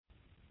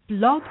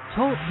Blog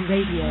Talk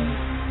Radio.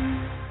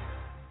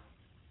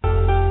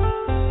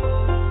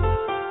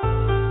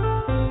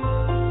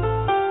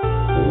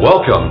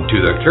 Welcome to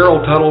the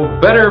Carol Tuttle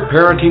Better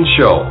Parenting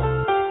Show.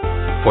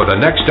 For the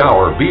next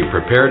hour, be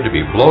prepared to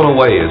be blown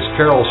away as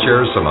Carol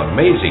shares some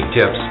amazing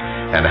tips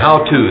and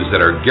how-tos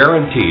that are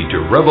guaranteed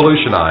to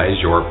revolutionize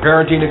your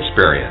parenting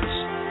experience.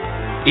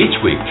 Each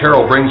week,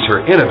 Carol brings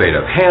her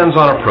innovative,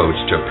 hands-on approach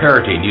to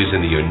parenting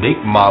using the unique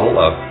model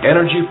of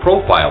energy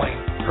profiling,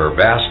 her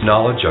vast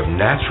knowledge of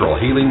natural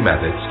healing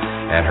methods,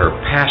 and her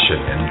passion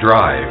and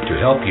drive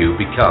to help you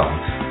become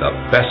the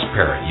best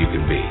parent you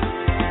can be.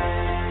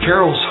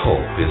 Carol's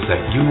hope is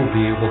that you will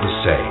be able to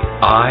say,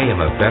 I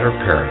am a better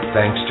parent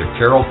thanks to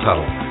Carol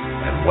Tuttle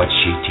and what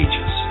she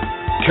teaches.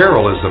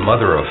 Carol is the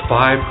mother of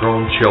 5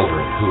 grown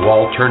children who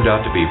all turned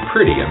out to be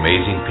pretty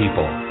amazing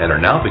people and are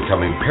now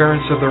becoming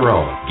parents of their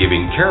own,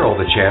 giving Carol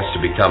the chance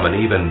to become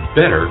an even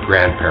better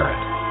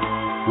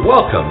grandparent.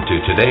 Welcome to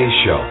today's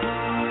show.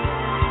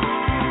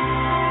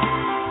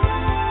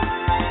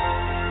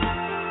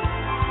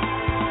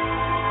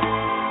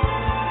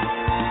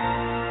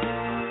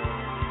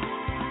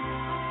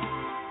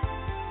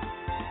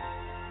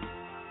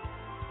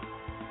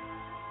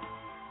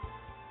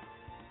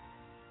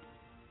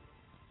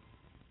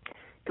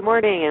 Good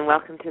morning and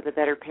welcome to the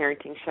Better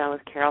Parenting Show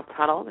with Carol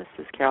Tuttle. This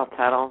is Carol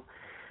Tuttle,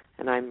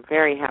 and I'm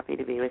very happy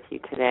to be with you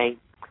today.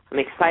 I'm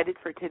excited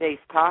for today's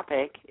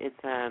topic.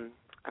 It's a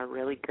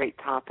really great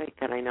topic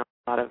that I know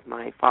a lot of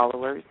my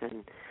followers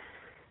and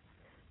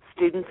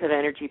students of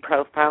energy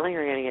profiling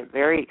are going to get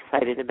very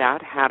excited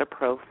about, how to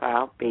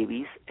profile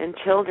babies and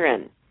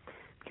children,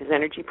 because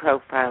energy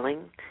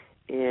profiling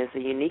is a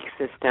unique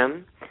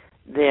system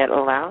that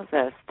allows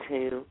us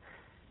to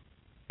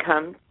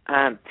come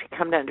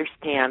to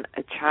understand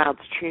a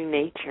child's true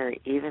nature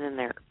even in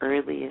their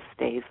earliest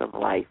days of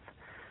life.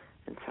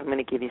 And so I'm going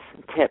to give you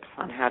some tips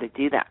on how to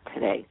do that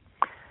today.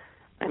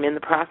 I'm in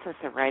the process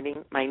of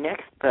writing my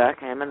next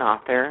book. I'm an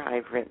author.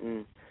 I've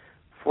written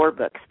 4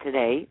 books to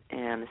date,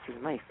 and this is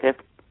my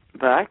 5th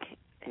book.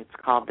 It's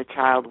called The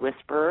Child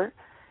Whisperer,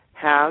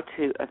 How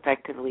to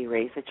Effectively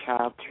Raise a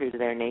Child True to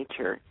Their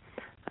Nature.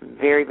 I'm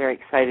very, very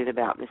excited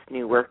about this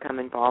new work I'm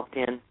involved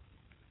in,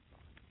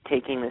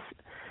 taking this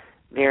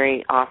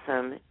very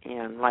awesome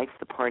and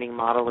life-supporting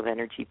model of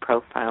energy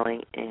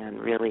profiling and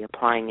really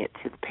applying it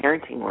to the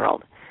parenting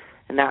world.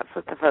 And that's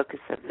what the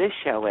focus of this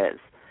show is,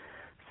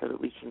 so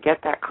that we can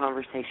get that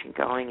conversation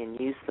going and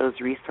use those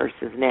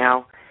resources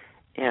now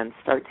and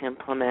start to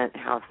implement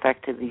how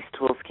effective these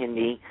tools can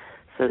be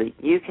so that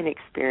you can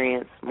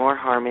experience more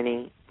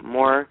harmony,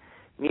 more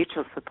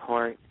mutual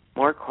support,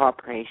 more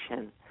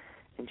cooperation,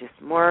 and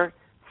just more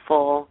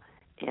full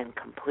and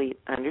complete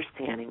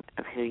understanding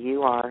of who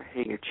you are,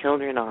 who your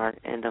children are,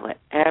 and to let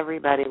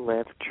everybody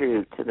live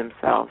true to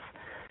themselves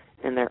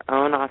in their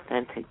own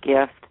authentic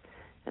gift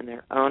and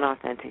their own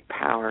authentic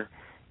power,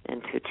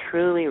 and to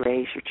truly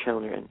raise your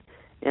children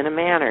in a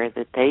manner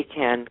that they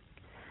can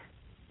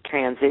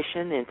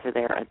transition into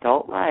their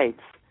adult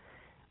lives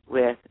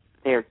with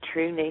their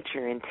true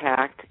nature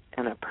intact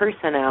and a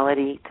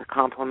personality to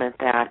complement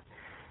that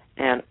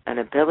and an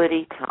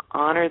ability to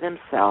honor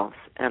themselves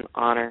and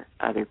honor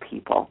other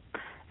people.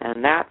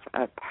 And that's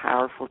a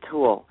powerful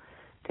tool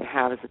to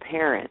have as a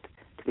parent,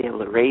 to be able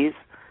to raise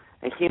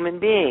a human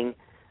being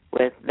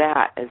with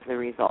that as the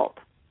result.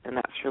 And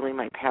that's really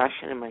my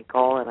passion and my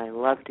goal, and I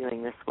love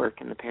doing this work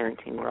in the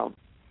parenting world.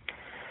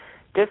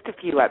 Just a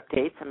few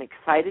updates. I'm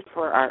excited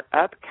for our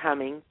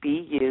upcoming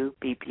Be You,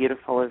 Be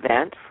Beautiful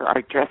event for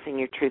our Dressing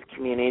Your Truth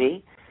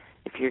community.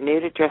 If you're new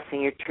to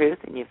Dressing Your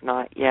Truth and you've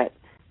not yet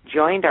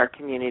joined our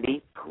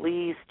community,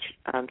 please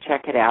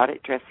check it out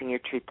at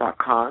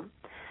dressingyourtruth.com.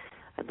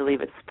 I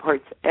believe it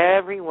supports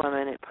every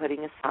woman at putting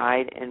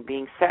aside and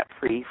being set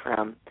free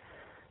from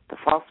the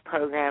false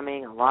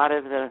programming, a lot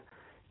of the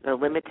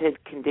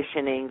limited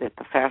conditioning that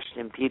the fashion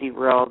and beauty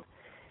world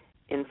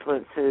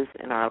influences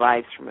in our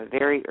lives from a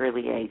very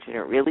early age. And it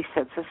really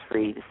sets us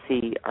free to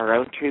see our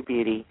own true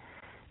beauty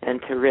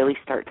and to really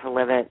start to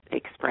live it,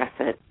 express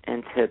it,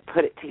 and to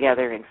put it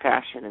together in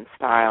fashion and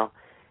style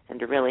and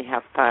to really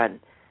have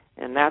fun.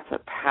 And that's a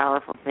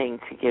powerful thing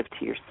to give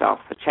to yourself.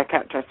 So check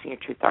out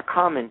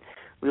dressingyourtruth.com, and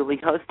we'll be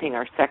hosting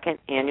our 2nd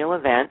annual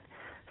event,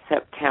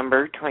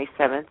 September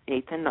 27th,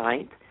 8th, and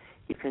 9th.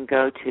 You can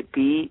go to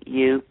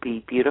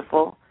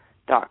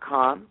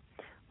beyoubbebeautiful.com.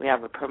 We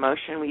have a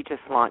promotion we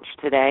just launched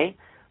today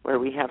where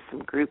we have some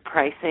group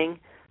pricing.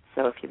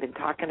 So if you've been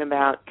talking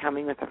about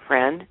coming with a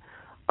friend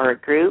or a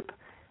group,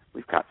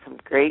 we've got some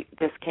great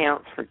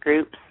discounts for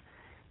groups,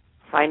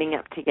 signing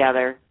up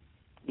together.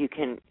 You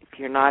can, if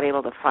you're not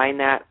able to find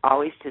that,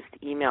 always just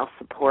email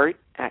support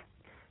at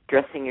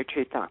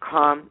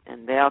dressingyourtruth.com,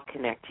 and they'll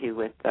connect you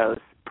with those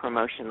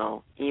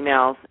promotional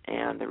emails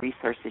and the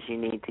resources you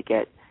need to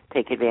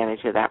take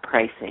advantage of that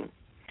pricing.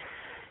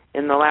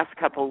 In the last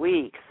couple of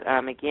weeks,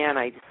 again,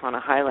 I just want to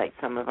highlight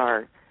some of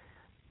our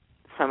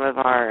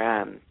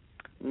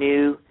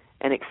new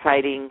and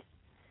exciting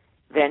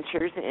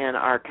ventures in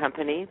our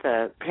company.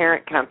 The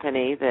parent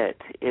company that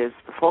is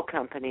the full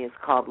company is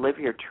called Live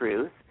Your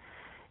Truth,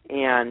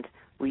 And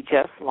we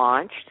just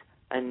launched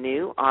a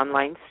new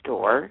online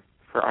store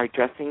for our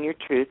Dressing Your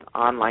Truth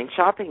online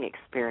shopping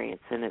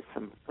experience. And it's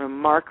a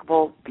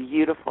remarkable,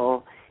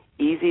 beautiful,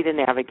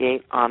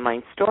 easy-to-navigate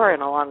online store.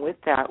 And along with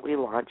that, we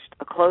launched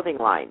a clothing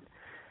line.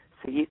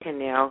 So you can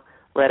now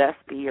let us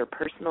be your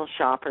personal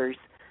shoppers,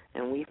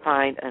 and we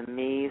find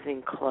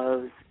amazing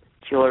clothes,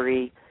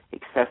 jewelry,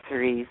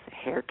 accessories,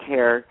 hair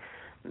care,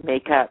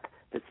 makeup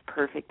that's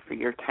perfect for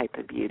your type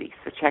of beauty.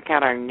 So check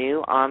out our new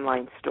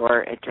online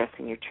store at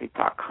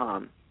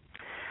dressingyourtruth.com.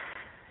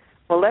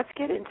 Well, let's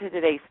get into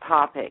today's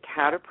topic,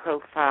 how to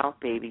profile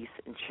babies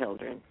and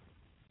children.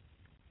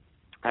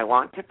 I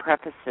want to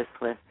preface this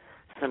with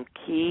some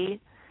key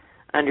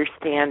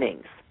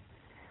understandings.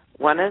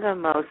 One of the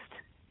most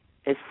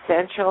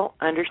essential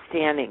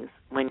understandings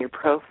when you're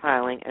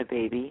profiling a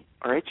baby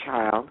or a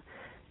child,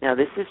 now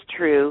this is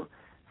true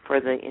for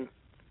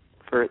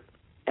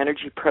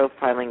energy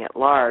profiling at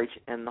large,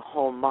 and the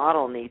whole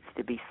model needs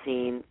to be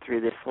seen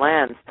through this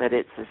lens, but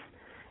it's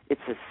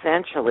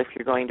essential if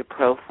you're going to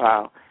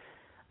profile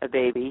a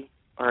baby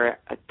or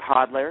a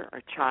toddler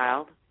or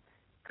child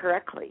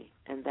correctly,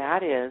 and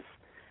that is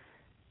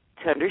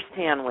to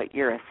understand what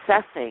you're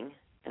assessing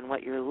and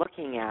what you're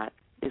looking at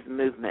is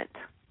movement.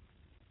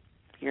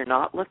 You're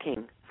not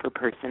looking for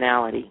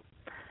personality,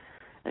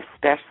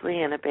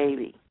 especially in a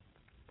baby,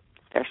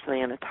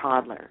 especially in a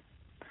toddler.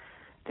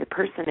 The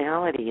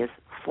personality is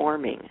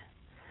forming.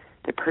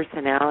 The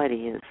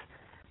personality is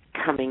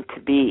coming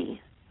to be.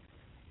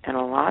 And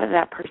a lot of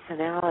that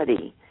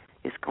personality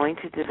is going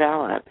to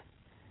develop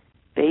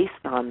based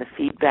on the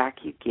feedback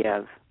you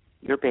give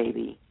your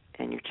baby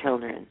and your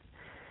children.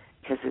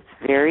 Because it's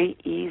very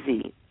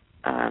easy,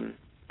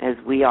 as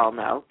we all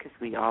know, because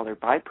we all are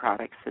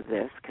byproducts of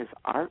this, because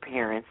our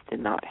parents did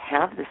not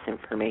have this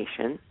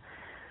information.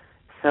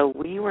 So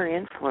we were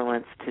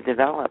influenced to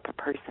develop a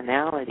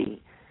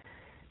personality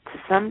to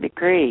some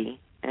degree,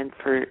 and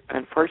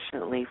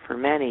unfortunately for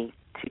many,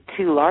 to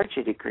too large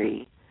a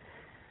degree,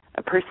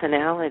 a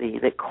personality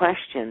that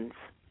questions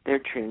their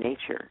true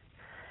nature.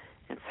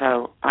 And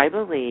so I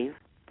believe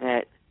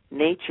that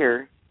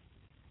nature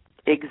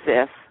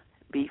exists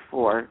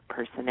before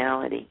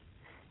personality.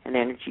 And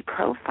energy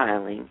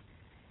profiling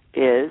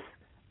is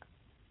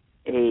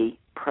a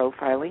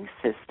profiling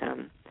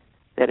system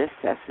that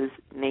assesses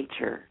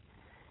nature.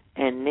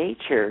 And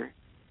nature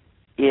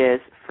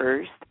is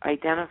first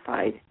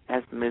identified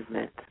as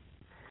movement.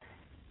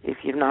 If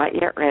you've not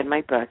yet read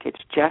my book, it's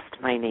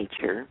Just My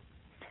Nature.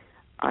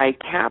 I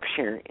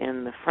capture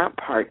in the front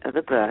part of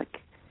the book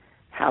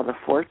how the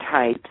four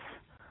types,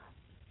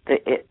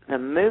 the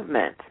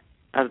movement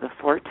of the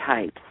four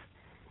types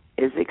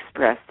is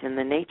expressed in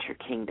the nature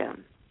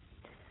kingdom.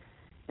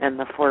 And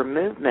the four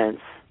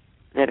movements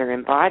that are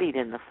embodied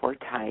in the four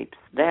types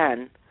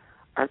then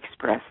are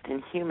expressed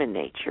in human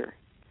nature.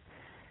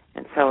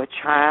 And so a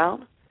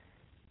child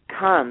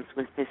comes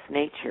with this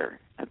nature.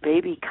 A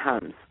baby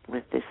comes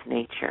with this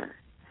nature.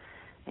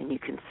 And you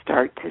can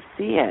start to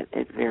see it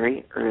at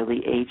very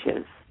early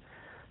ages.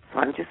 So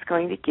I'm just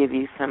going to give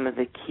you some of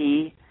the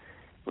key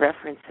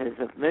references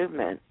of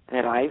movement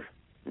that I've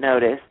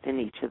noticed in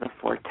each of the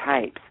four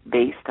types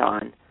based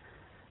on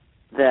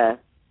the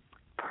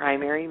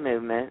primary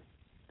movement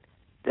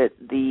that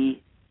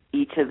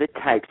each of the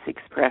types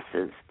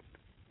expresses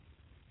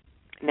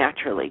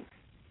naturally.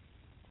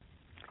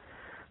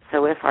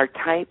 So if our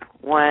type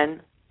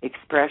 1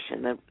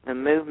 expression, the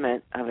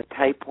movement of a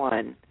type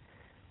 1,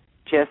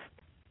 just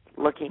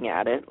looking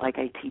at it, like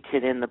I teach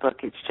it in the book,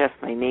 It's Just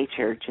My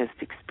Nature, just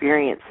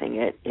experiencing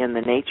it in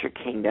the nature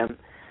kingdom,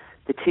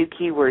 the two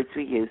key words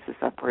we use is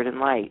upward and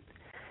light.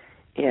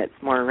 It's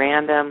more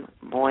random,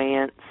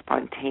 buoyant,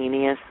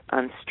 spontaneous,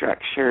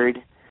 unstructured.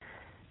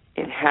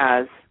 It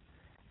has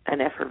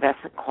an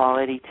effervescent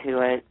quality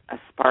to it, a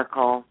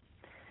sparkle.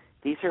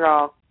 These are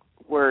all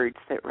words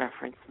that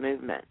reference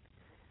movement.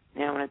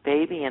 Now, in a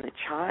baby and a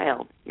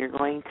child, you're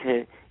going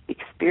to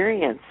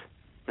experience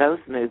those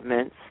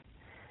movements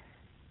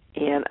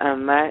in a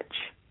much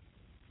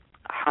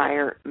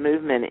higher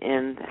movement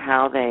in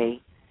how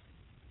they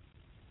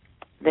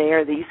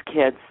are these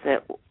kids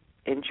that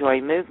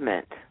enjoy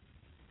movement.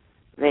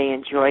 They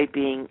enjoy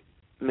being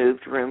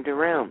moved room to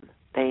room.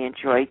 They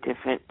enjoy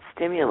different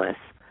stimulus.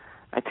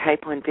 A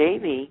type 1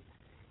 baby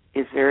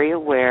is very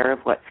aware of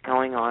what's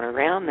going on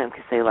around them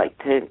because they like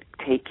to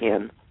take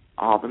in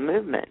all the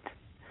movement.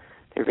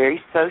 They're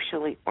very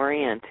socially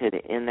oriented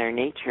in their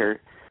nature,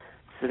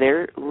 so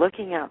they're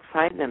looking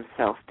outside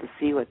themselves to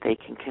see what they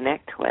can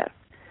connect with.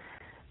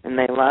 And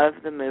they love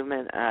the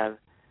movement of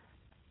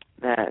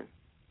I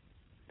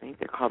think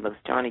they're called those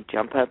Johnny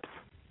jump-ups,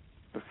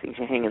 those things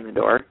you hang in the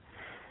door.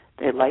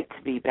 They like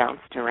to be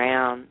bounced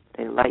around.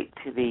 They like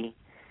to be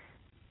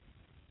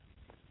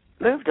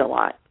moved a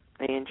lot.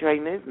 They enjoy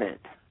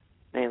movement.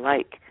 They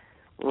like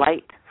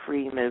light,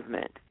 free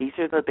movement. These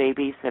are the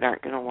babies that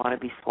aren't going to want to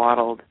be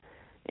swaddled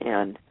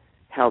and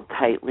held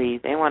tightly.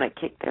 They want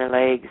to kick their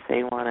legs.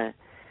 They want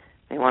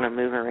to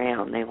move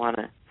around. They want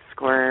to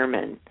squirm.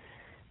 And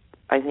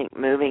I think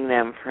moving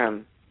them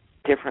from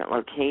different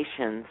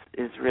locations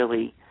is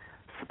really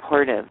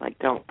supportive. Like,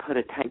 don't put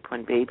a Type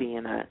 1 baby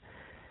in a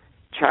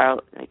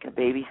child, like a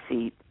baby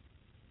seat.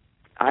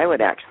 I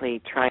would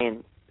actually try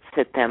and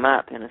sit them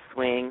up in a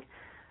swing,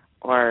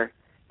 or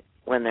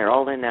when they're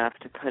old enough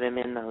to put them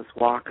in those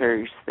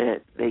walkers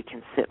that they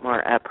can sit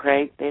more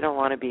upright. They don't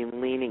want to be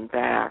leaning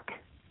back.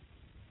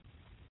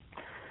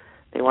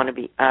 They want to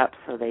be up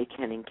so they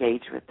can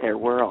engage with their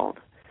world.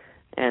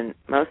 And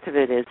most of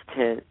it is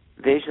to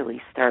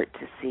visually start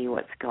to see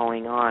what's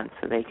going on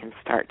so they can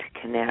start to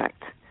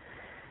connect.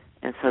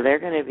 And so they're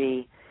going to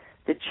be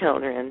the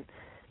children,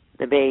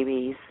 the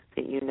babies,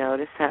 that you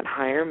notice that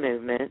higher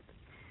movement,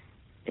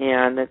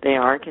 and that they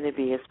aren't going to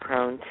be as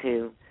prone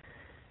to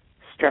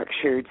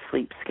structured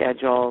sleep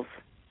schedules.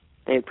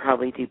 They'd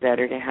probably do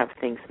better to have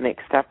things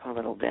mixed up a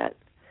little bit.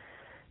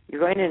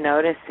 You're going to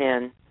notice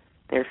in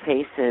their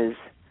faces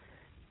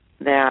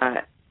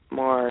that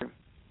more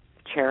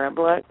cherub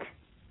look,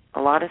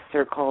 a lot of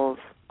circles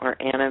or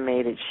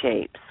animated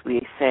shapes.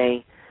 We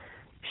say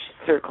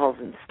circles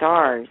and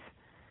stars,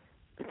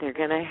 but they're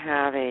going to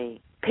have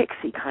a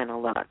pixie kind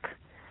of look.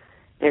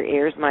 Their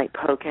ears might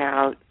poke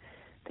out.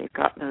 They've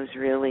got those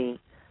really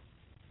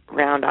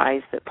round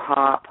eyes that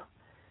pop.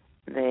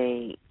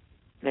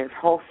 Their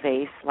whole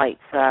face lights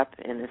up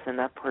and is an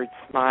upward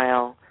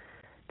smile.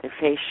 Their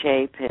face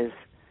shape is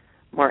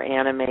more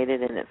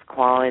animated in its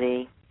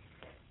quality.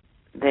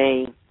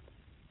 They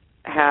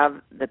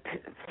have the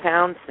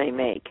sounds they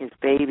make as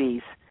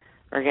babies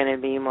are going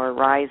to be more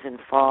rise and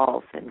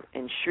falls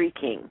and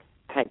shrieking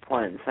type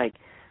ones, like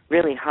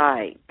really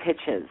high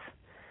pitches,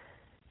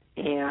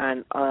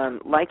 and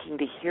liking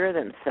to hear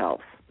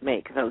themselves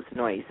make those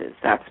noises.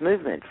 That's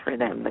movement for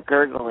them, the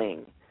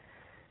gurgling.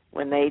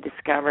 When they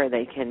discover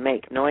they can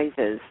make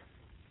noises,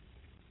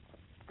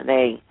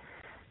 they're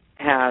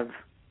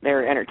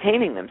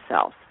entertaining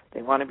themselves.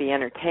 They want to be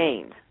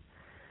entertained.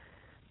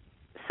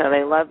 So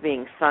they love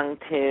being sung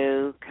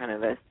to,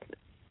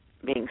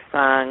 being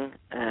sung,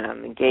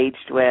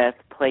 engaged with,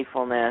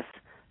 playfulness.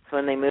 So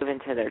when they move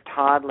into their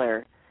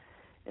toddler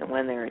and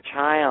when they're a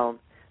child,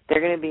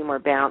 they're going to be more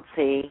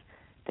bouncy.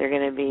 They're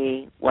going to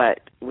be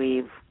what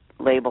we've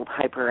labeled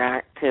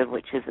hyperactive,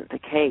 which isn't the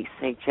case.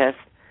 They just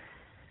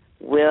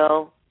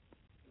will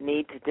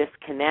need to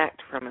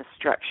disconnect from a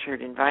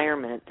structured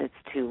environment that's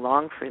too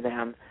long for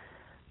them,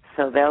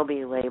 so they'll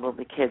be labeled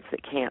the kids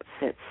that can't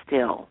sit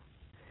still.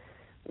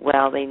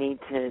 Well, they need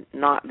to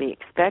not be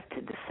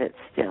expected to sit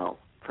still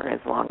for as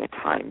long a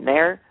time.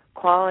 Their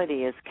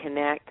quality is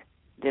connect,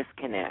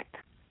 disconnect,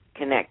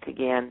 connect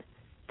again,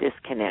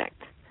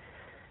 disconnect.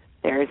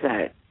 There's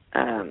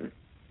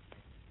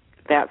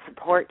that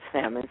supports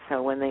them, and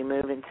so when they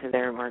move into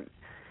their more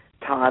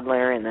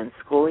toddler and then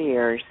school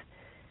years,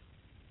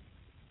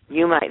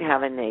 you might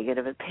have a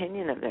negative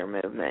opinion of their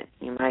movement.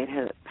 You might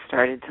have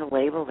started to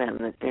label them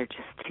that they're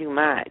just too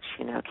much.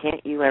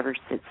 Can't you ever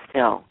sit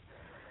still?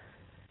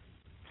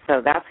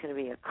 So that's going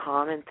to be a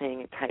common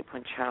thing at Type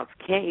 1 child.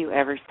 Can't you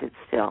ever sit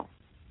still?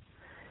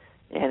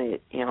 And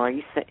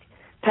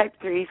Type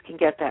 3s can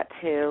get that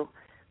too,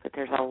 but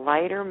there's a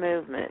lighter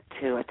movement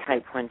to a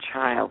Type 1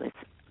 child. It's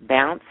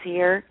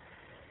bouncier.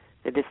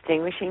 The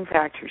distinguishing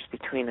factors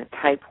between a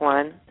Type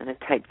 1 and a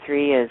Type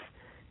 3 is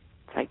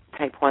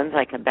Type 1's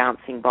like a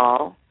bouncing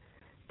ball.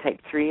 Type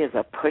 3 is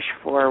a push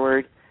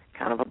forward,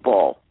 kind of a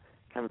bull.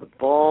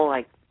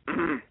 Like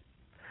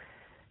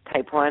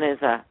Type 1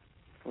 is a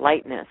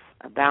lightness,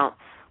 a bounce,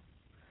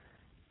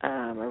 a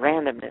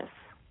randomness.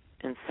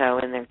 And so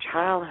in their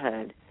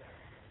childhood,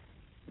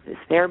 if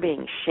they're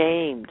being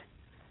shamed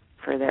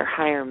for their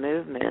higher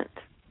movement,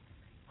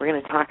 we're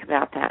going to talk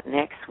about that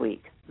next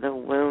week, the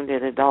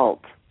wounded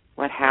adult.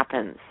 What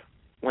happens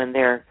when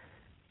you're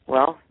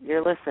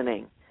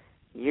listening.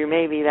 You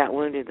may be that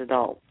wounded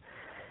adult.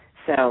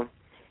 So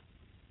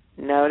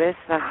notice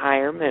the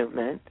higher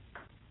movement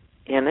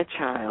in a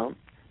child.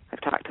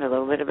 I've talked a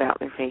little bit about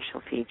their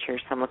facial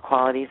features, some of the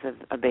qualities of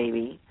a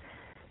baby.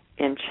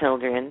 In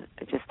children,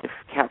 I just have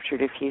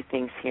captured a few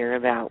things here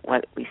about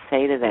what we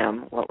say to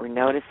them, what we're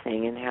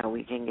noticing, and how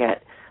we can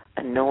get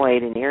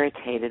annoyed and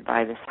irritated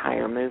by this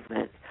higher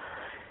movement.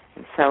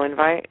 And so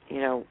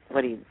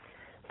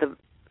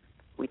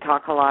we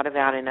talk a lot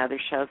about in other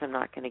shows. I'm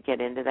not going to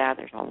get into that.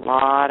 There's a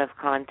lot of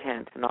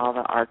content in all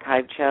the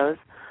archived shows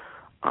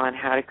on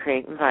how to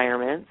create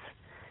environments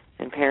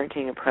and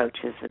parenting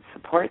approaches that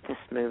support this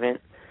movement.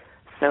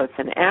 So it's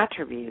an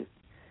attribute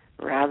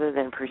rather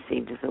than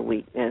perceived as a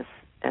weakness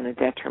and a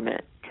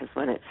detriment, because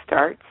when it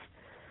starts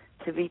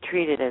to be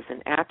treated as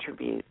an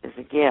attribute, as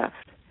a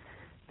gift,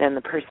 then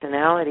the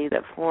personality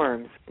that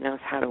forms knows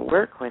how to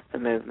work with the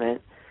movement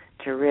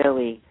to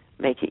really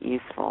make it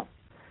useful,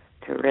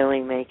 to really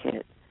make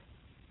it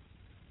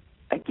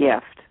a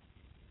gift.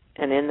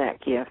 And in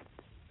that gift,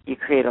 you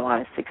create a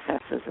lot of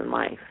successes in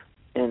life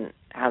in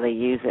how they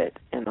use it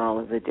in all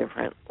of the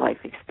different life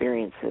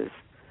experiences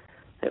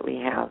that we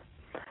have.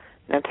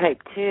 Now,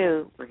 Type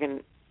 2,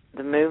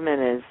 the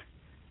movement is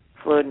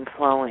fluid and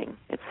flowing.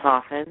 It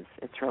softens,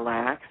 it's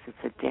relaxed, it's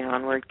a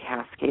downward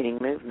cascading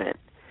movement.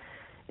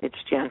 It's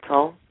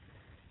gentle,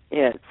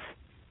 It's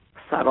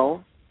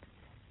subtle.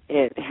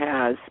 It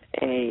has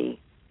a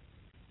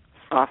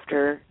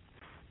softer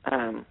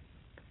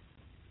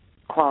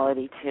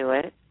quality to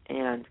it.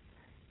 And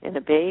in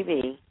a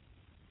baby,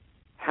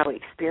 how we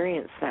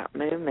experience that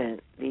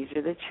movement, these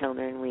are the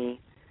children we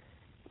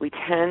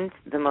tend,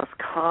 the most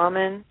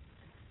common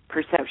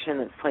perception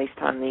that's placed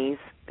on these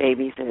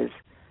babies is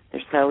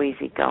they're so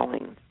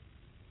easygoing.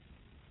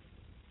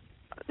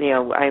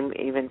 I'm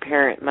even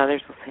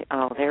mothers will say,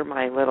 oh, they're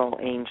my little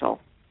angel.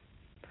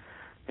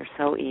 They're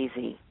so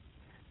easy.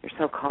 They're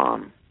so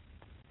calm.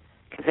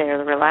 Because they are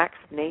the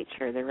relaxed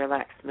nature, the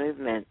relaxed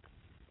movement.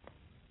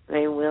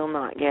 They will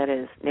not get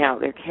as... Now,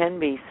 there can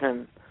be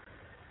some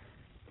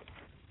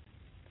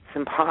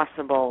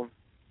possible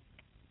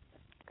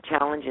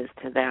challenges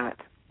to that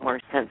more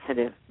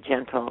sensitive,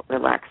 gentle,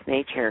 relaxed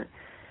nature.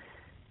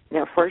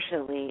 Now,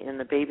 fortunately, in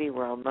the baby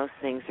world, most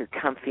things are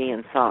comfy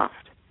and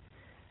soft.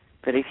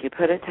 But if you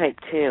put a type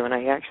 2, and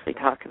I actually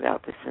talk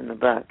about this in the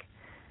book,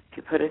 if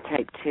you put a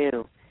type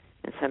 2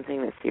 in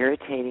something that's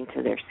irritating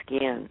to their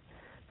skin,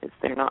 that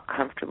they're not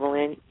comfortable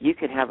in, you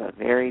could have a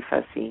very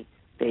fussy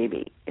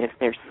baby if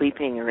their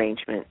sleeping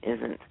arrangement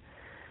isn't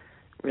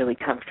really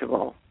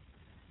comfortable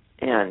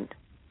and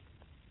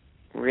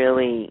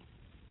really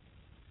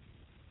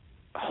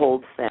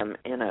holds them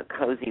in a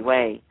cozy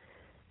way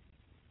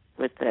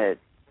with the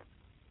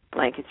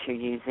blankets you're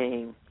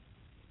using,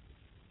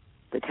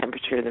 the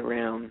temperature of the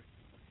room,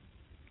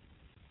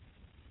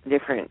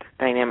 different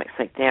dynamics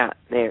like that.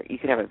 You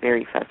could have a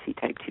very fussy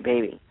type 2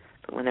 baby.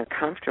 But when they're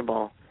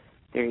comfortable,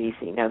 they're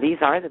easy. Now, these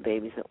are the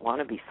babies that want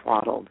to be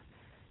swaddled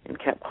and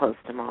kept close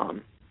to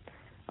mom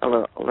a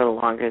little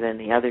longer than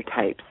the other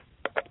types.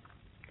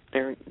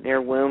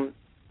 Their womb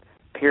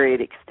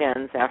period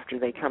extends after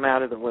they come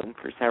out of the womb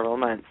for several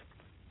months.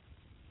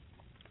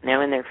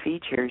 Now, in their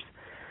features,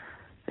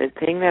 the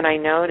thing that I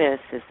notice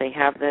is they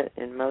have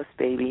in most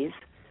babies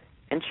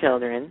and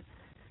children,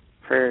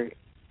 for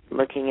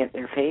looking at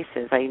their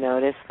faces, I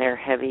notice they're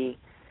heavy,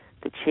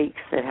 the cheeks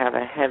that have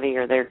a heavy,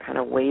 or they're kind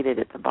of weighted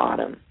at the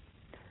bottom.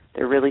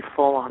 They're really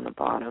full on the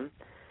bottom.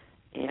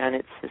 And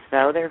it's as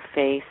though their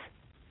face,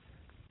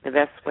 the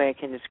best way I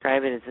can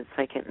describe it is it's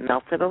like it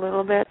melted a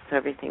little bit, so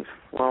everything's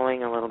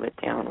flowing a little bit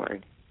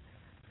downward.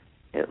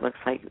 It looks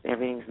like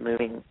everything's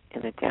moving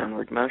in a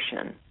downward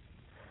motion.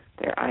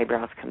 Their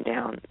eyebrows come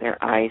down.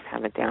 Their eyes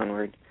have a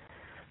downward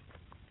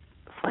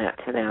slant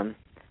to them.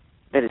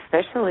 But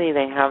especially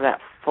they have that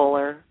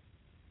fullness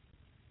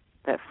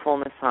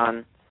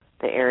on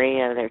the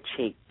area of their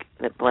cheek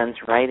that blends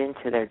right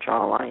into their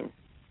jawline.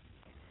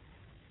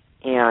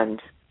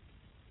 And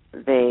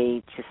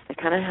they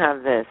kind of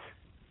have this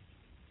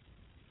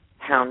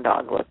hound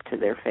dog look to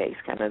their face,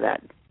 kind of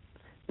that,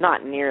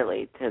 not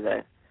nearly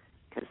to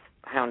because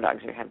hound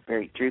dogs have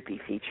very droopy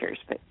features,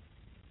 but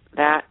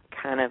that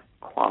kind of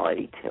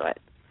quality to it.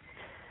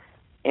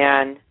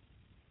 And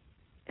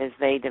as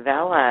they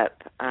develop,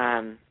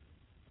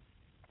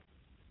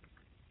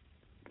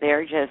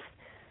 they're just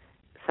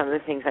some of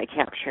the things I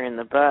capture in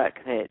the book,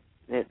 that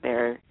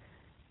they're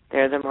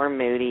the more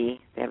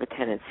moody. They have a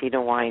tendency to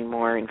whine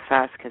more and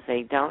fuss because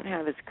they don't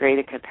have as great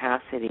a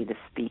capacity to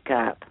speak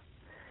up,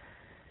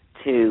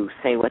 to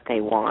say what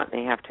they want.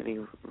 They have to be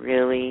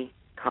really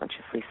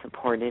consciously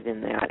supported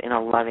in that in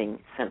a loving,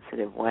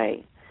 sensitive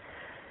way.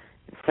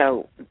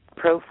 So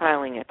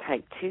profiling a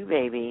type 2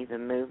 baby, the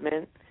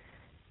movement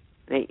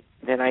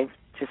that I've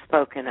just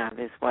spoken of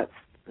is what's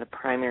the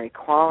primary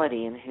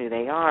quality in who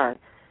they are.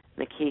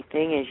 The key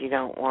thing is you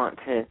don't want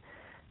to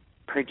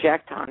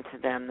project onto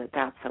them that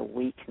that's a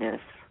weakness.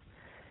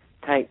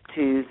 Type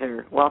 2s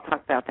are, well, I'll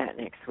talk about that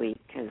next week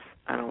because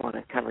I don't want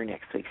to cover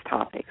next week's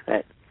topic,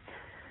 but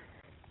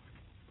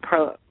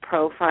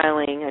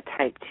profiling a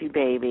type 2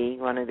 baby,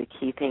 one of the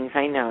key things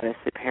I notice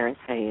that parents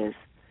say is,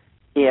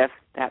 if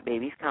that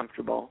baby's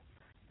comfortable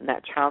and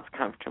that child's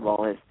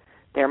comfortable, is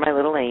they're my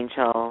little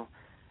angel.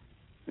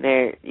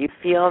 You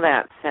feel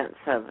that sense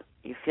of,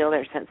 you feel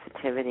their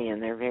sensitivity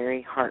and their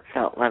very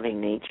heartfelt, loving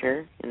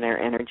nature in their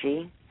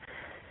energy.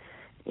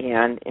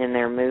 And in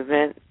their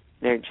movement,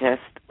 they're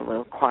just a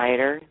little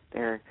quieter.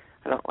 I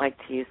don't like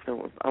to use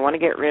I want to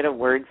get rid of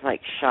words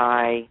like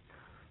shy.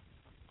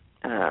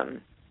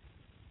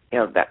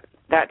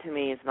 That to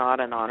me is not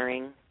an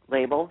honoring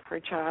label for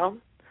a child.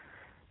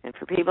 And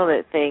for people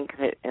that think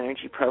that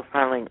energy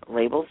profiling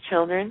labels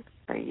children,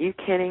 are you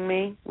kidding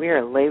me? We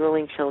are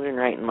labeling children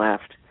right and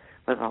left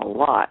with a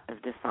lot of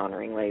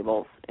dishonoring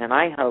labels. And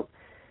I hope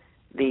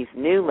these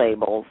new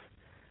labels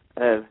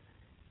of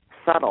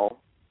subtle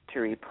to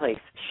replace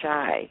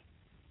shy,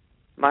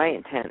 my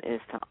intent is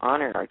to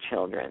honor our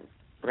children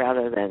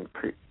rather than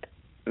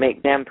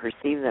make them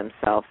perceive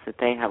themselves that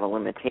they have a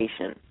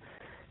limitation.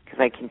 Because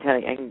I can tell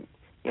you,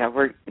 I've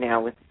worked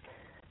now with,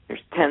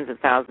 there's tens of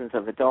thousands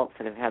of adults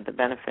that have had the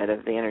benefit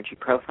of the energy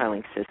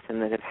profiling system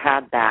that have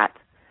had that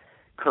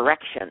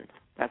correction.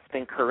 That's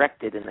been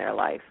corrected in their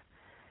life.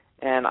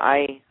 And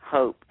I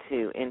hope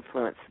to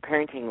influence the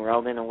parenting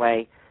world in a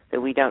way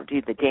that we don't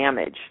do the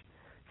damage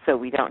so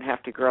we don't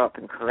have to grow up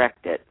and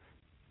correct it.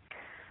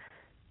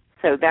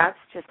 So that's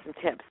just some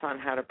tips on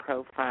how to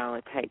profile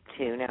a Type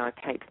 2. Now, a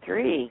Type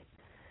 3,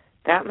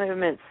 that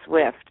movement's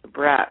swift,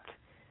 abrupt.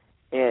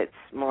 It's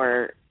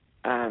more,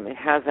 it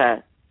has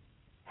a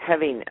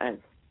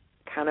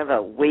kind of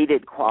a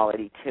weighted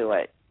quality to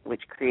it,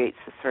 which creates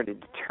a sort of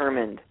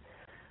determined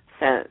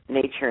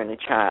nature in a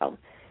child.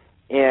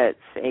 It's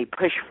a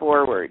push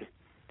forward.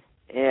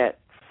 It's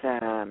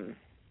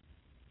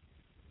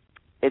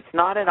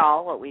not at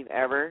all what we've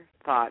ever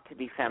thought to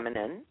be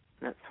feminine.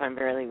 That's why I'm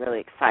really, really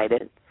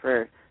excited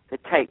for the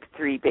Type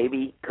 3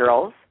 baby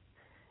girls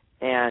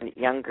and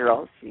young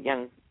girls,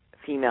 young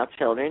female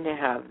children, to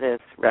have this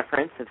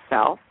reference of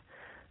self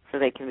so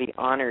they can be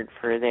honored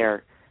for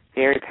their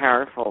very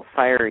powerful,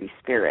 fiery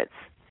spirits.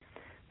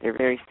 Their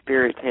very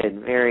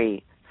spirited,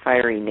 very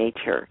fiery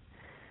nature.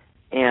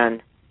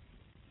 And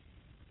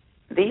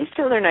these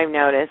children, I've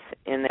noticed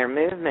in their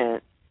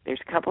movement,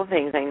 there's a couple of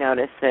things I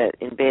noticed that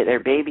in their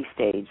baby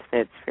stage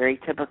that's very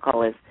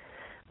typical is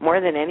more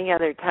than any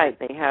other type,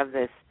 they have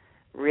this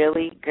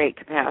really great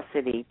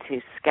capacity to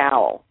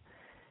scowl,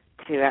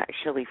 to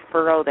actually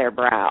furrow their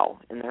brow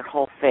and their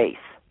whole face.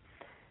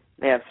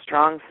 They have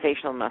strong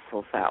facial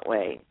muscles that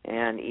way.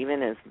 And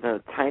even as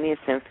the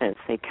tiniest infants,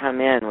 they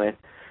come in with,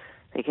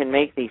 they can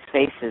make these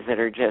faces that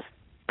are just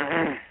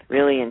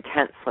really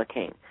intense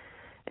looking.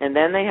 And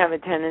then they have a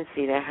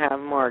tendency to have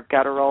more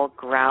guttural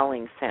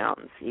growling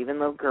sounds. Even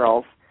little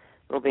girls,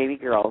 little baby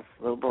girls,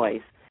 little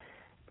boys,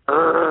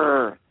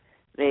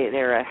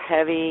 they're a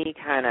heavy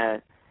kind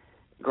of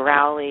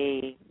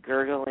growly,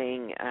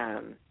 gurgling.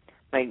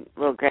 My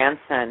little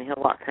grandson, he'll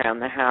walk around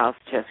the house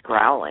just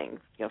growling,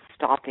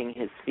 stomping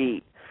his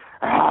feet.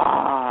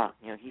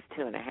 He's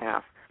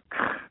 2.5.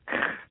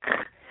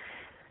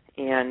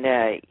 And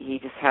he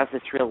just has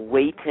this real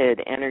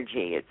weighted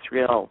energy. It's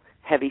real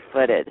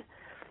heavy-footed.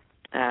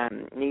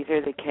 These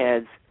are the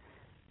kids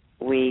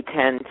we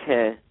tend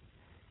to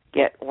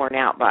get worn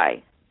out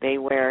by.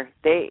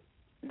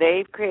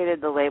 They've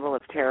created the label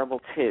of terrible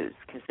twos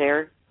because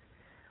they're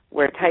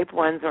where Type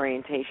 1's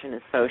orientation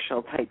is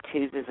social, Type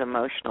 2's is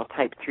emotional,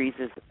 Type 3's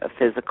is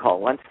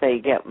physical. Once they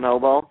get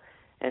mobile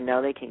and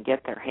know they can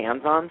get their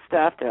hands on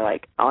stuff, they're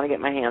like, I want to get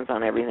my hands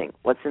on everything.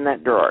 What's in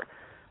that drawer?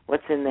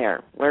 What's in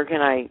there? Where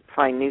can I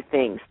find new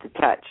things to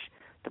touch,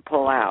 to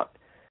pull out?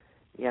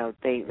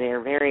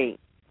 They're very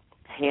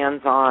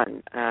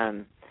hands-on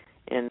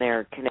in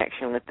their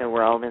connection with the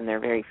world, and they're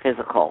very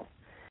physical.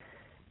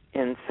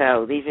 And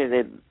so these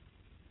are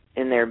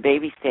in their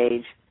baby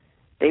stage,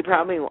 they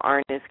probably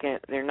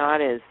they're not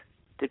as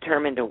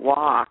determined to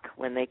walk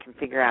when they can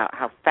figure out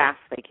how fast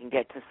they can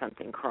get to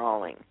something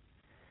crawling.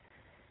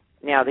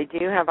 Now, they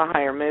do have a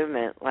higher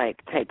movement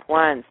like Type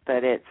 1's,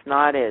 but it's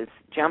not as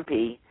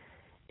jumpy.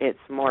 It's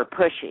more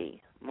pushy,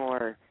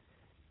 more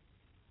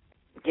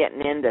getting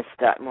into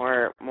stuff,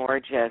 more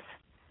just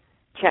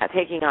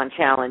taking on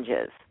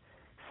challenges.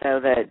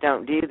 So the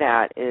don't do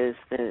that is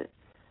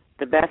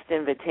the best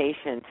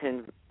invitation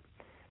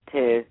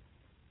to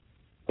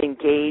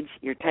engage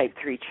your Type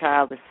 3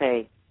 child to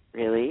say,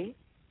 really?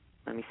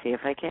 Let me see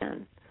if I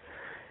can.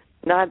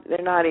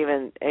 They're not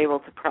even able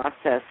to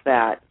process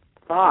that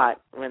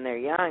thought when they're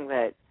young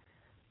that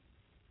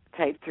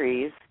Type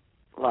 3s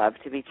love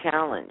to be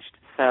challenged.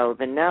 So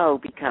the no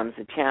becomes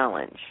a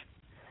challenge.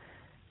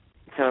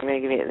 So I'm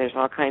going to give you, there's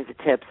all kinds of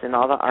tips in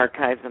all the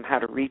archives on how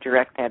to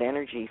redirect that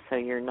energy so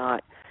you're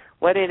not,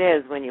 what it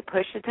is, when you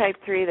push a Type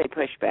 3, they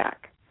push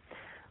back.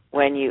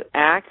 When you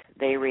act,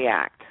 they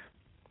react.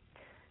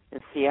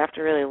 And so you have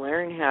to really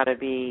learn how to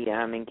be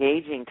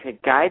engaging to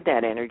guide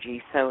that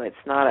energy so it's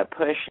not a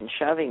push and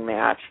shoving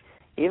match,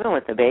 even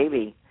with the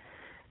baby.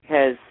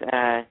 Because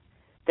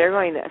they're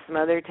going to, some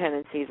other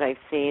tendencies I've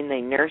seen, they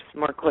nurse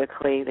more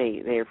quickly,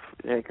 they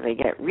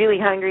get really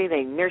hungry,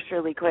 they nurse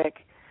really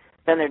quick,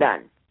 then they're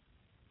done.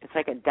 It's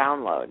like a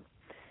download,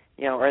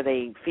 or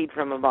they feed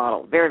from a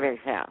bottle very, very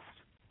fast.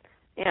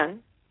 And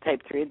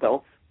Type 3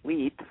 adults,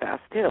 we eat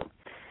fast too.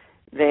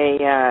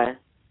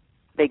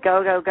 They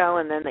go,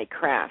 and then they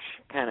crash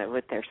kind of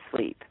with their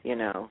sleep,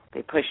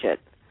 They push it,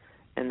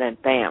 and then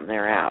bam,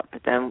 they're out.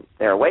 But then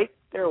they're awake.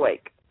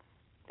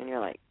 And you're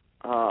like,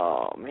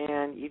 oh,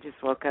 man, you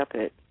just woke up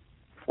at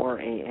 4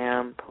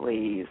 a.m.,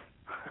 please.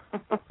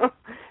 And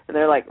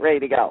they're like ready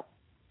to go.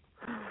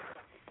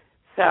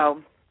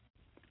 So,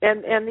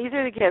 and these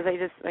are the kids.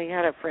 I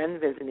had a friend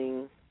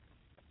visiting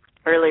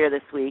earlier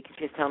this week.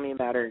 She was telling me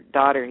about her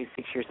daughter who's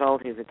 6 years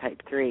old who's a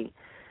Type 3.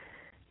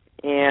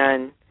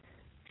 And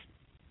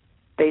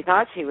they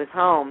thought she was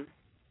home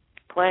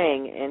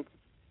playing, and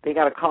they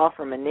got a call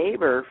from a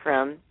neighbor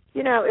from,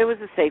 it was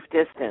a safe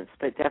distance,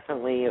 but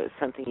definitely it was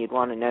something you'd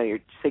want to know your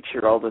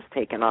 6-year-old was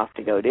taken off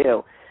to go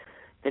do.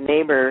 The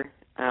neighbor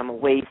a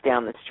ways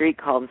down the street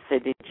called and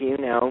said, did you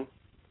know,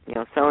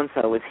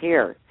 so-and-so was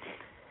here.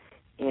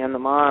 And the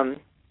mom's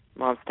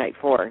Type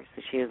 4,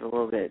 so she was a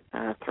little bit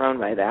thrown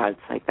by that.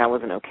 It's like that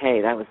wasn't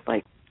okay. That was,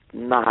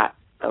 not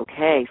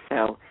okay.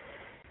 So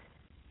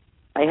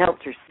I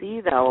helped her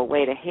see, though, a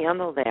way to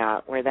handle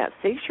that, where that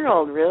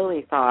 6-year-old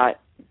really thought,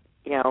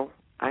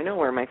 I know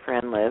where my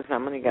friend lives.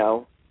 I'm going to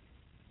go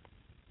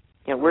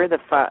we're the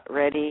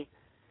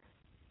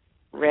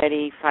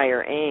ready,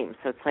 fire, aim.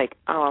 So it's like,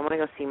 oh, I'm going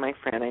to go see my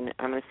friend.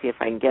 I'm going to see if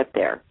I can get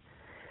there.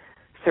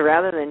 So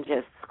rather than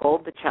just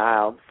scold the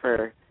child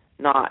for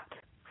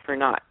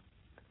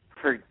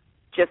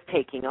just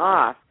taking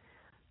off,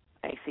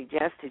 I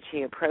suggested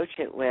she approach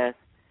it with,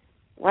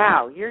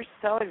 wow, you're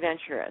so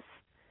adventurous.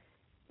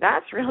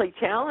 That's really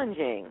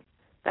challenging.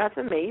 That's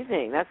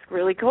amazing. That's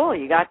really cool.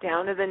 You got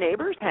down to the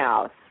neighbor's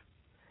house.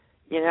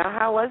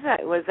 How was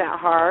that? Was that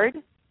hard?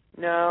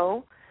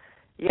 No.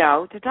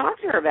 To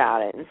talk to her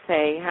about it and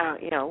say,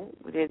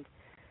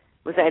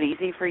 was that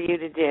easy for you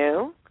to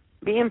do?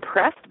 Be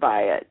impressed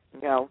by it.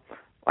 Go,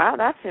 wow,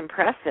 that's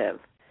impressive.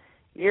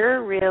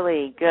 You're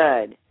really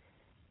good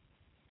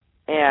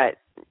at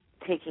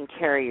taking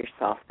care of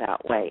yourself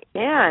that way.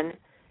 And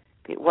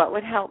what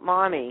would help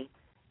Mommy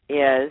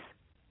is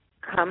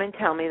come and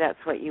tell me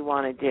that's what you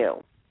want to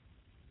do.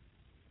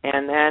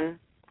 And then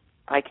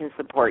I can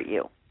support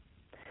you.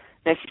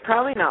 Now, she's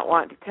probably not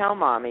wanting to tell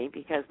Mommy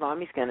because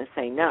Mommy's going to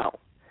say no.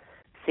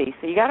 See,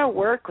 so you got to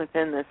work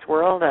within this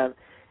world of,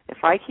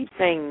 if I keep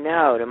saying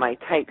no to my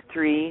type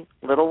 3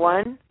 little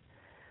one,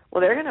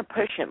 well, they're going to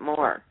push it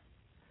more.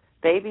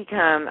 They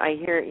become, I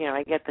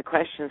get the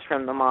questions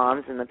from the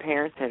moms and the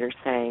parents that are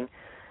saying,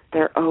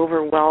 they're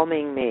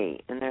overwhelming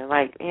me. And they're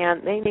like,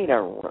 man, they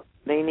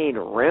need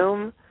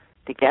room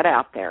to get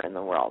out there in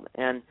the world.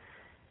 And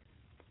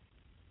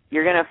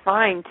you're going to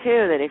find,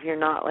 too, that if you're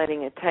not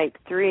letting a type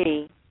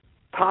 3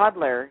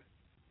 toddler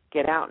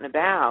get out and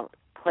about,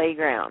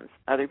 playgrounds,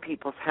 other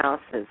people's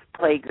houses,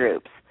 play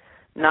groups,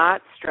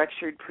 not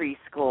structured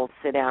preschool,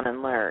 sit down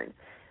and learn,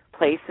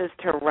 places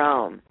to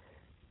roam,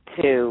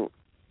 to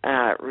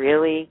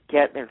really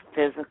get their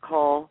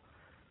physical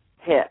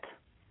hit.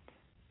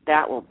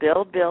 That will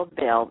build,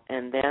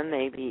 and then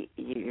maybe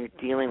you're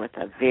dealing with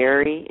a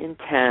very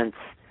intense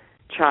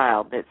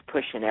child that's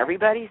pushing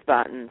everybody's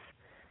buttons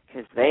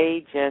because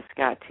they just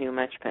got too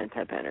much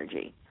pent-up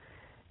energy.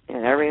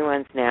 And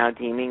everyone's now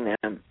deeming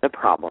them the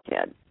problem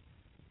kid,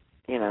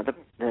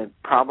 the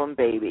problem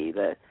baby,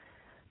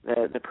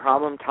 the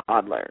problem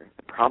toddler,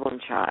 the problem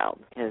child,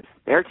 because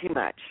they're too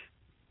much.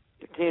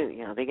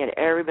 They get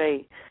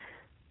everybody,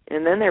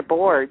 and then they're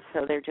bored,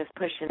 so they're just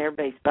pushing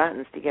everybody's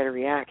buttons to get a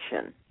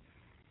reaction.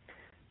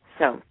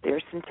 So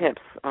there's some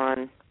tips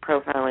on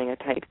profiling a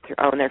type 3.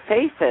 Oh, and their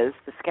faces,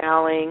 the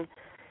scowling,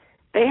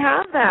 they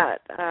have that.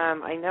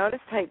 I notice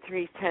type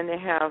 3s tend to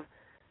have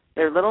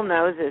their little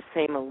noses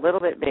seem a little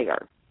bit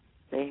bigger.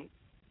 A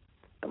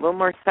little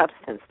more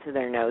substance to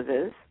their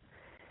noses.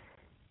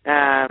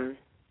 It's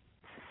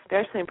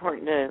especially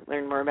important to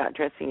learn more about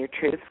dressing your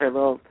truth for a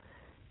little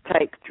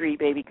type 3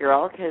 baby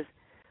girl because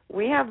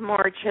we have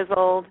more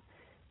chiseled,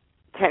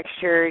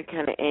 textured,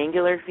 kind of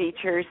angular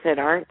features that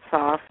aren't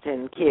soft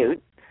and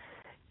cute.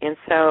 And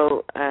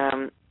so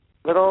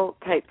little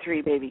type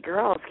 3 baby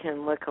girls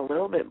can look a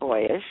little bit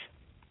boyish.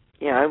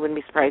 It wouldn't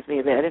be surprised me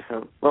a bit if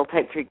a little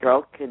type 3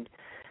 girl could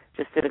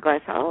just at a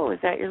glance, oh, is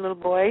that your little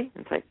boy? And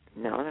it's like,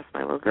 no, that's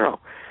my little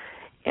girl.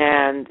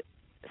 And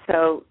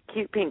so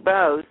cute pink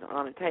bows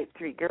on a type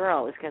 3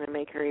 girl is going to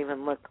make her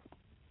even look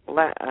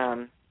less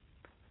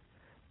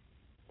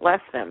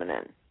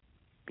feminine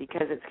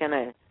because it's going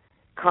to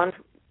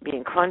be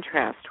in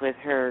contrast with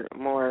her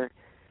more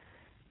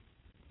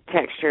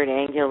textured,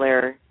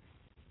 angular,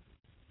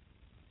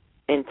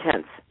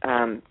 intense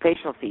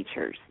facial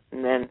features.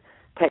 And then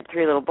type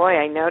 3 little boy,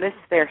 I noticed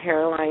their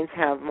hairlines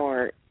have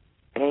more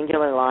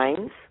angular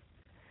lines.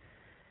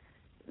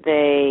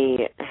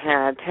 They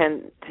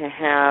tend to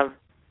have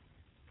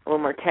a little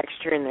more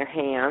texture in their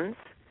hands.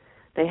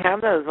 They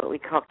have those what we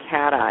call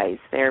cat eyes.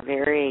 They're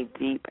very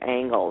deep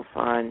angles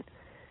on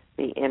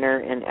the inner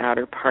and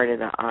outer part of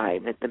the eye.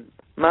 But the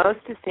most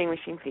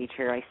distinguishing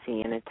feature I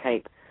see in a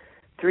type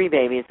 3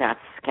 baby is that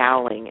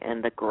scowling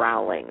and the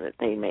growling that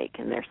they make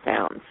in their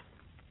sounds.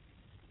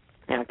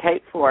 Now,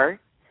 type 4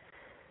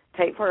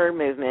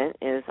 movement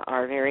is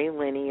our very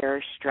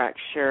linear,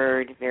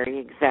 structured, very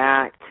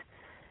exact.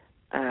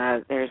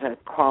 There's a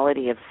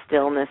quality of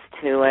stillness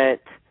to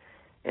it.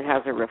 It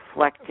has a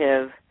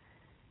reflective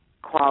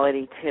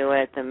quality to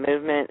it. The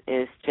movement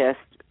is just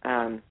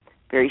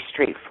very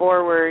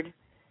straightforward.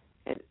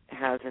 It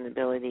has an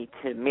ability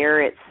to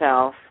mirror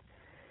itself.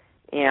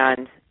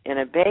 And in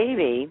a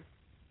baby,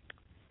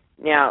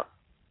 now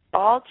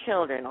all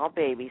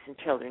babies and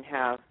children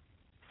have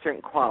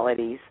certain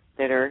qualities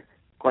that are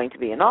going to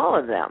be in all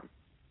of them.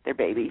 They're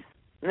babies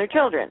and they're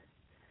children.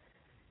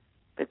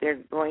 But they're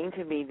going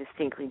to be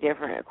distinctly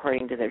different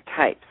according to their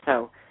type.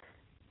 So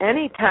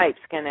any type's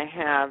going to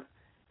have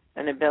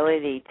an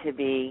ability to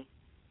be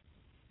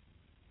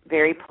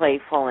very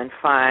playful and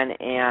fun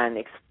and,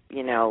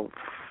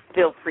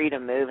 feel free to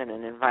move in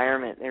an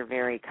environment they're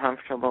very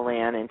comfortable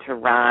in and to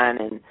run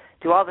and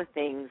do all the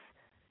things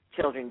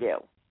children do.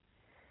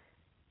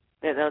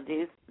 They'll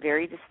do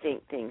very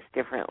distinct things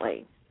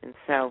differently. And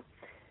so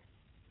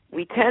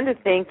we tend to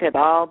think that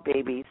all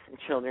babies and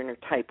children are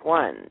type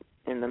 1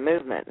 in the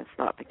movement. It's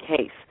not the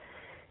case.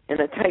 In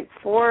the type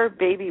 4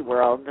 baby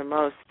world, the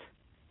most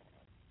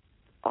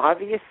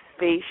obvious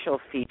facial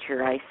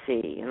feature I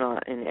see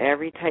in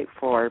every Type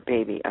 4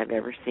 baby I've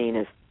ever seen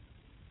is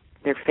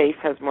their face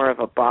has more of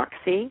a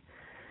boxy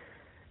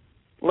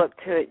look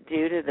to it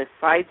due to the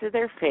sides of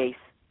their face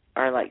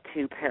are like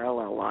two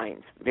parallel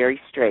lines, very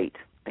straight.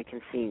 I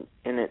can see,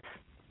 and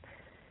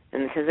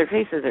because their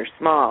faces are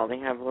small, they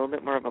have a little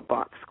bit more of a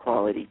box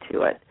quality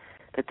to it.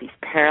 But these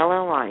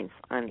parallel lines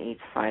on each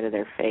side of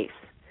their face.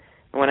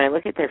 And when I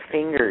look at their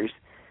fingers,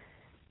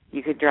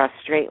 you could draw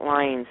straight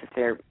lines if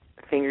their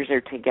fingers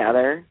are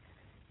together.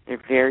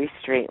 They're very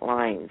straight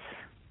lines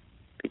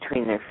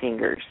between their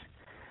fingers.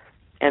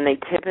 And they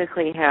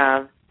typically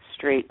have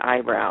straight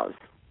eyebrows,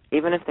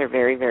 even if they're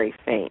very, very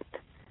faint,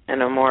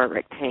 and a more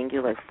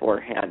rectangular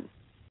forehead.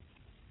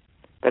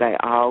 But I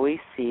always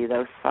see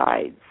those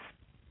sides,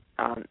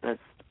 those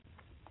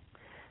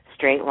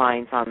straight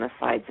lines on the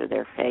sides of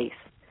their face.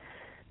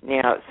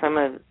 Now,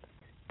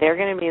 they're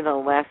going to be the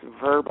less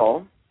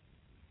verbal,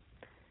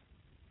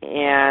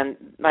 and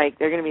like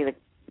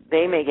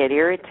they may get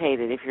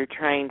irritated if you're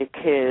trying to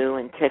coo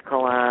and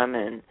tickle them,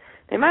 and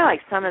they might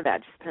like some of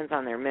that. Just depends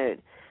on their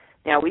mood.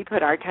 Now, we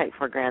put our Type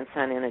 4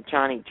 grandson in a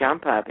Johnny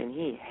Jump Up, and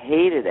he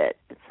hated it.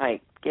 It's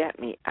like, get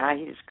me out.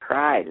 He just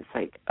cried. It's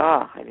like,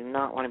 oh, I do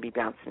not want to be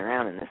bouncing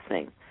around in this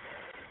thing.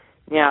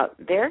 Now,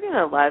 they're going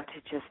to love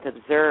to just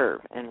observe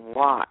and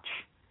watch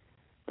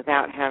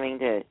without having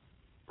to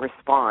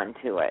respond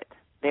to it.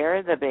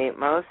 They're the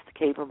most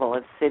capable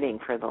of sitting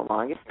for the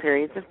longest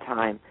periods of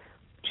time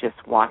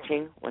just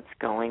watching what's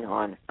going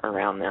on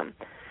around them.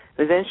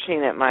 It was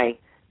interesting that my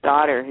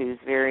daughter, who's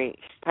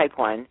Type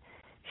 1,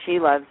 she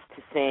loves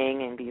to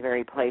sing and be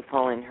very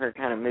playful in her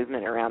kind of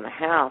movement around the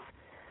house.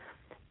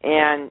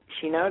 And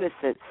she noticed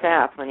that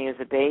Seth, when he was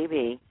a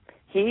baby,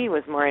 he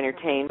was more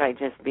entertained by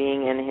just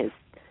being in his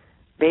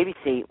baby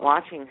seat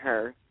watching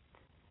her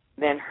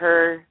than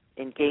her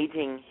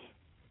engaging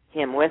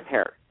him with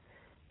her,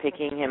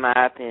 picking him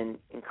up and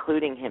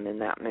including him in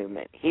that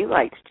movement. He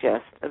liked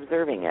just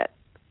observing it.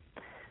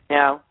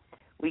 Now,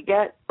 we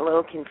get a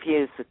little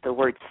confused with the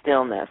word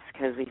stillness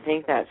because we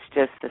think that's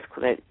just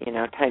that,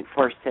 Type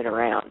 4 sit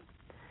around.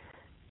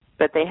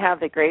 But they have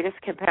the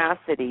greatest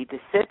capacity to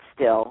sit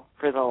still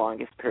for the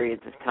longest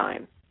periods of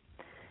time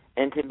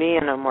and to be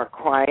in a more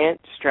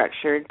quiet,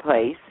 structured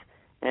place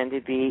and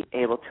to be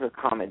able to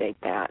accommodate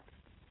that.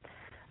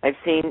 I've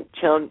seen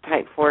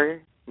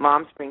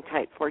moms bring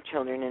Type 4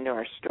 children into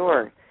our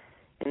store,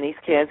 and these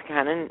kids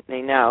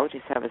they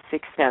just have a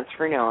sixth sense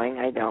for knowing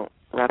I don't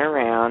run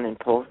around and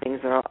pull things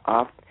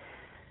off.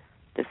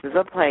 This is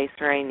a place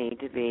where I need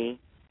to be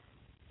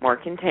more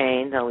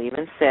contained. They'll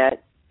even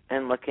sit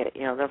and look at,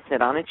 they'll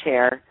sit on a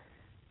chair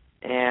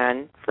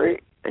and for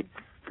a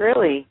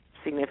fairly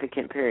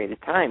significant period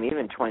of time,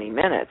 even 20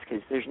 minutes,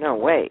 because there's no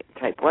way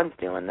Type 1's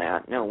doing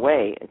that. No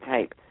way a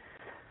Type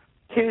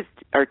 2's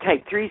or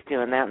Type 3's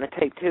doing that, and the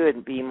Type 2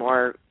 would be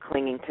more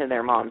clinging to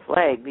their mom's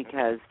leg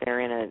because they're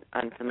in an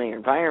unfamiliar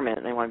environment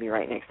and they want to be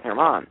right next to their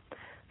mom.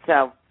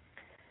 So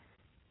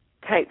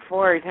Type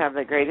 4s have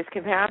the greatest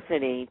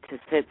capacity to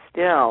sit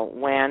still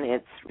when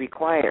it's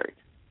required,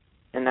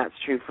 and that's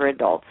true for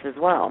adults as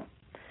well.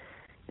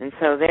 And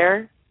so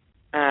they're,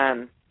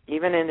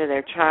 even into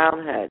their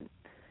childhood,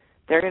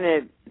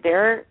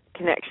 their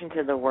connection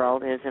to the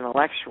world is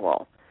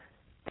intellectual.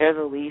 They're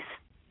the least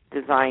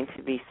designed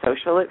to be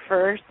social at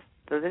first.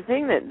 So the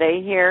thing that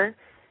they hear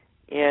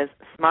is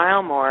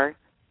smile more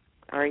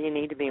or you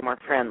need to be more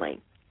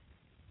friendly.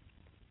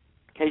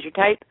 Because your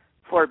Type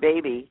 4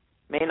 baby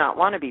may not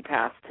want to be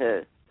passed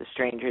to the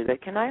stranger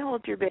that, can I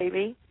hold your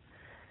baby?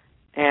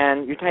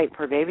 And your Type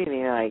 4 baby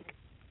may be like,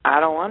 I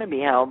don't want to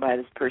be held by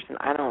this person.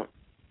 I don't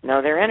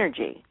know their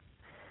energy.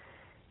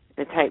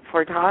 The Type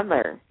 4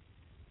 toddler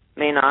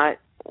may not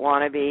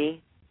want to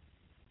be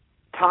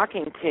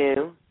talking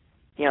to,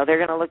 they're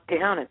going to look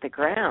down at the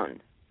ground,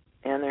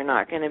 and they're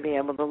not going to be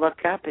able to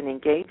look up and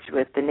engage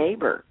with the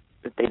neighbor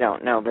that they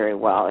don't know very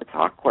well. It's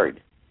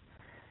awkward.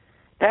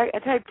 A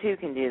Type 2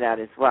 can do that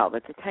as well,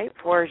 but the Type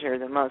 4s are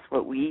the most,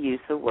 what we use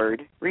the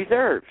word,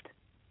 reserved.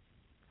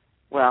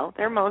 Well,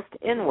 they're most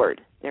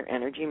inward. Their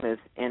energy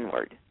moves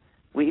inward.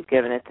 We've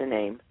given it the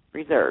name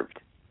reserved.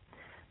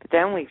 But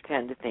then we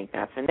tend to think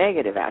that's a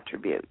negative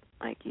attribute.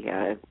 Like, you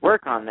got to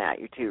work on that.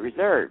 You're too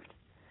reserved.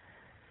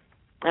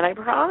 And I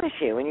promise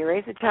you, when you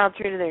raise a child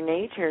true to their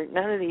nature,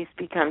 none of these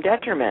become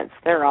detriments.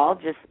 They're all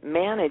just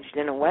managed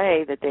in a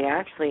way that they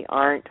actually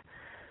aren't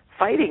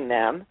fighting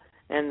them,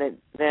 and that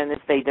then as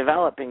they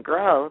develop and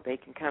grow, they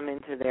can come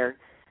into their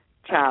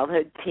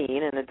childhood,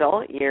 teen, and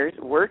adult years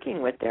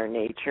working with their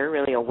nature,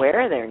 really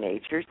aware of their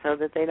nature, so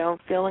that they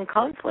don't feel in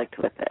conflict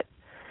with it.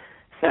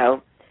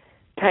 So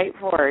Type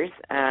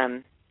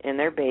 4s, in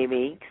their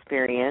baby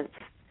experience,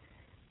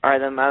 are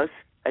the most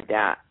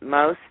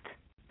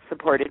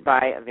supported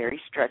by a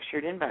very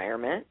structured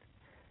environment,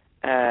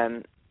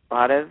 a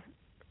lot of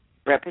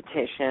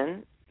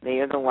repetition. They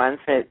are the ones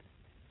that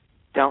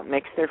don't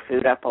mix their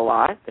food up a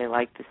lot. They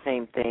like the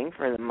same thing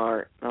for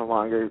the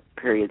longer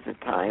periods of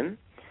time.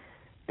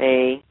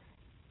 They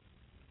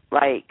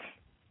like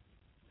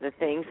the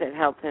things that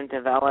help them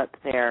develop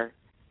their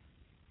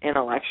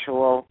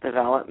intellectual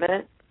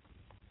development,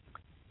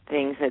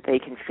 things that they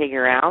can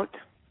figure out.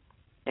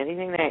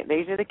 Anything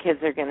these are the kids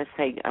that are going to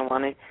say, I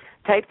want to.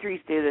 Type 3s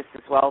do this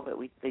as well, but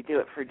they do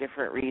it for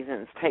different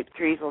reasons. Type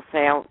 3s will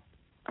say, I'm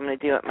going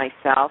to do it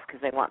myself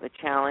because they want the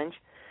challenge.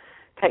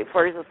 Type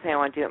 4s will say, I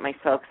want to do it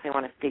myself because they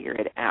want to figure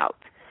it out.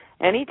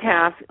 Any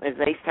task, as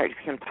they start to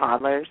become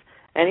toddlers,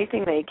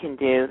 anything they can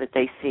do that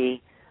they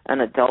see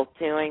an adult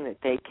doing that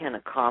they can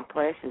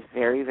accomplish is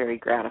very, very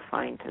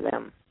gratifying to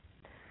them.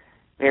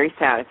 Very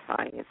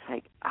satisfying. It's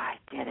like, I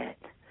did it.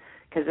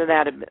 Because of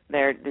that,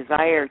 their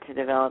desire to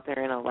develop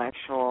their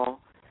intellectual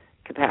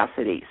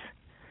capacities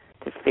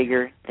to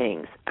figure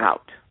things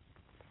out.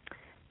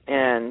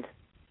 And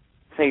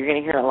so you're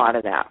going to hear a lot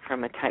of that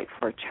from a Type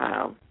 4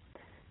 child.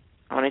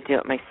 I want to do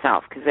it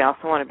myself because they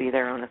also want to be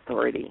their own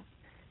authority.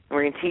 And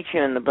we're going to teach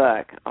you in the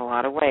book a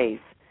lot of ways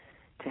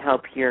to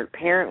help your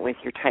parent with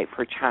your Type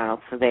 4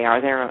 child so they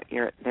are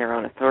their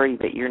own authority,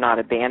 but you're not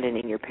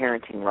abandoning your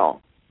parenting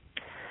role.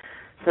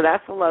 So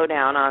that's a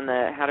lowdown on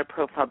the how to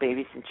profile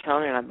babies and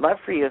children. I'd love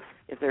for you,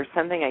 if there's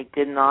something I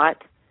did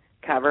not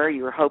cover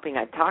you were hoping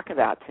I'd talk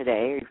about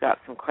today, or you've got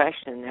some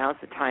questions, now's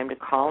the time to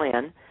call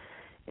in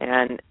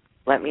and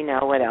let me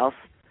know what else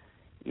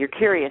you're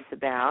curious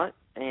about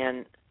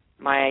and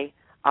my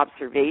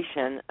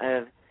observation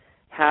of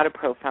how to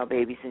profile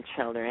babies and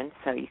children.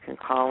 So you can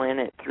call in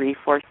at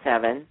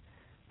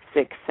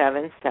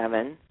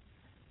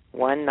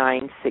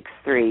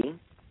 347-677-1963.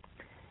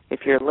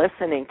 If you're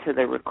listening to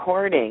the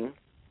recording,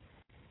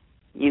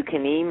 you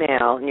can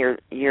email, and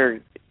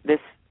this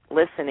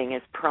listening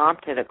has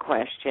prompted a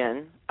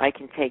question. I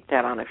can take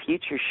that on a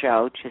future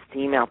show. Just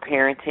email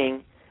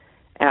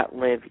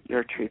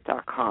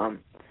parenting@liveyourtruth.com.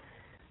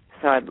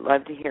 So I'd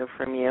love to hear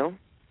from you.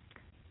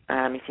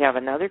 If you have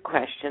another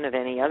question of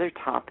any other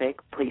topic,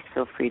 please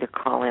feel free to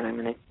call in. I'm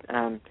going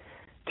to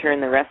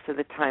turn the rest of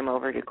the time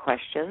over to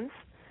questions.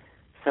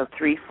 So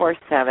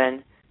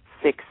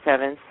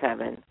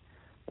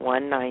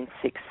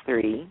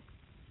 347-677-1963.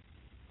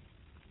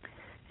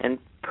 And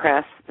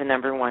press the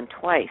number 1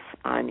 twice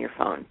on your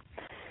phone.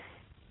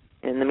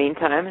 In the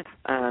meantime, let's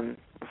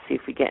see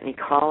if we get any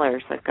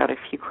callers. I've got a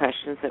few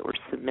questions that were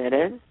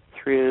submitted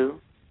through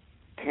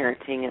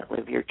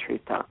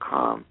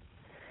parenting@liveyourtruth.com.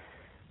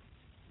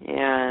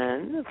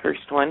 And the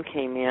first one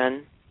came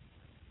in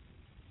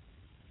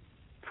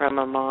from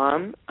a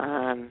mom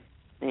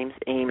named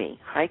Amy.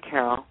 Hi,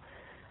 Carol.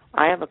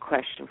 I have a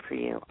question for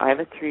you. I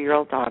have a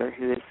 3-year-old daughter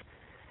who is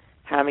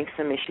having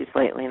some issues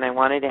lately, and I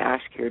wanted to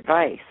ask your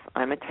advice.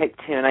 I'm a Type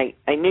 2, and I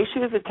knew she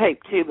was a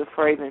Type 2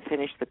 before I even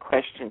finished the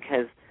question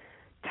because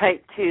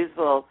Type 2s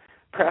will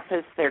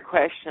preface their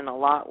question a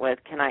lot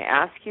with, can I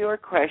ask you a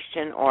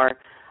question, or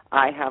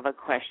I have a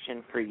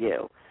question for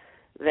you.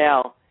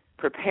 They'll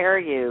prepare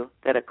you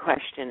that a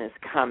question is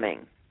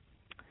coming.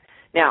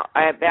 Now,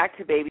 back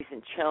to babies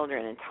and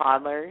children and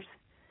toddlers.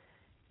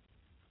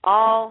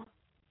 All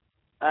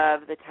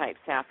of the types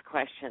ask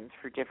questions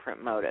for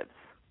different motives,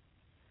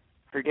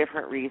 for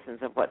different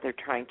reasons of what they're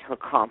trying to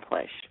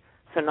accomplish.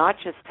 So not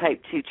just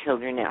Type 2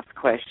 children ask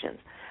questions.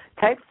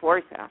 Type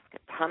 4s ask a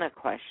ton of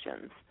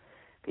questions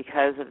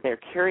because of their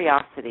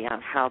curiosity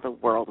on how the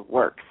world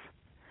works.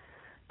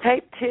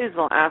 Type 2s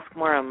will ask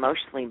more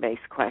emotionally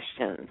based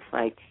questions,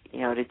 like,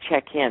 to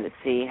check in to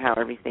see how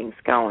everything's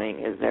going.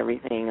 Is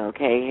everything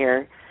okay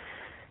here?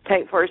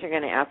 Type 4s are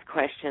going to ask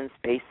questions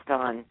based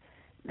on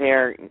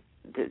their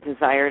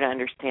desire to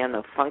understand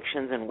the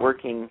functions and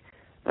working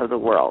of the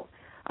world.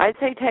 I'd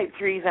say Type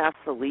 3s ask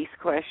the least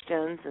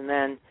questions, and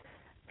then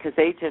because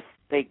they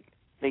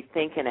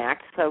think and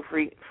act so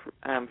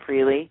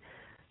freely.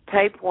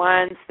 Type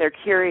 1s, they're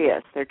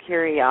curious, their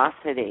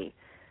curiosity,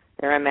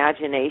 their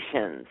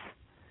imaginations.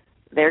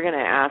 They're going to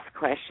ask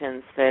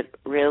questions that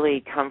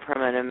really come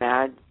from an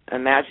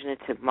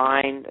imaginative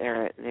mind.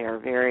 They're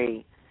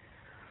very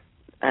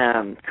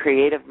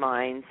creative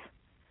minds.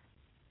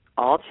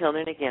 All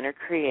children, again, are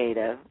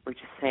creative. We're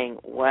just saying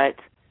what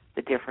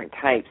the different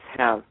types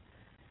have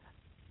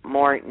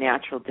more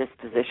natural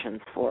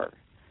dispositions for.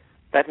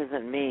 That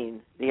doesn't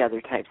mean the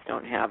other types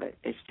don't have it.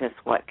 It's just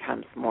what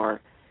comes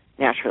more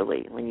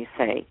naturally when you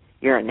say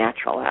you're a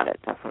natural at it.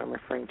 That's what I'm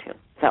referring to.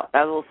 So that's a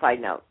little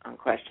side note on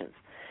questions.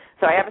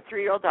 So I have a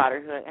 3-year-old daughter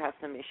who has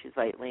some issues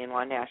lately and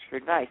wanted to ask for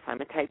advice.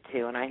 I'm a Type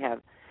 2, and I have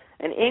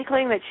an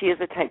inkling that she is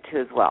a Type 2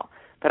 as well,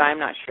 but I'm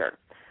not sure.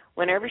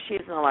 Whenever she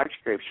is in a large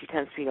group, she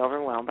tends to be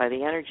overwhelmed by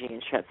the energy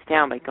and shuts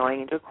down by going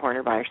into a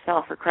corner by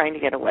herself or crying to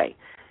get away.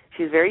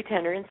 She's very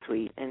tender and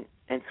sweet and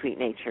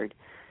sweet-natured,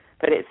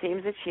 but it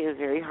seems that she has a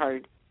very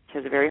hard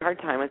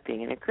time with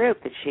being in a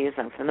group that she is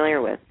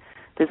unfamiliar with.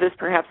 Does this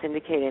perhaps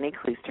indicate any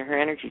clues to her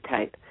energy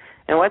type?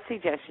 And what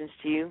suggestions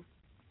do you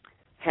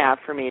have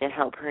for me to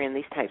help her in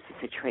these types of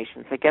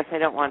situations? I guess I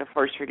don't want to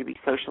force her to be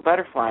social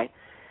butterfly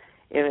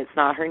if it's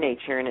not her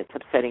nature and it's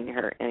upsetting to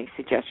her. Any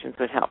suggestions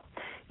would help.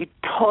 You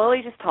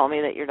totally just told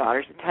me that your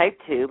daughter's a Type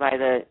 2 by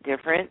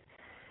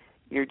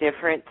your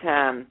different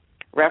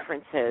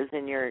references,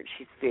 and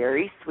she's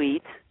very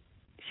sweet.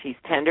 She's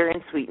tender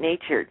and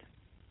sweet-natured.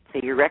 So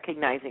you're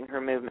recognizing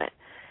her movement.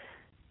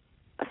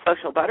 a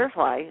social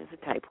butterfly is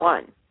a Type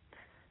 1.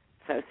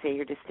 So say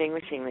you're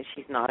distinguishing that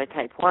she's not a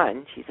Type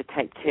 1, she's a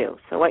Type 2.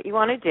 So what you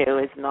want to do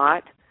is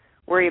not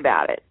worry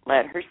about it.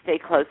 Let her stay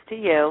close to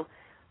you,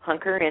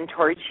 hunker in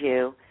towards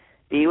you,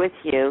 be with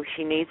you.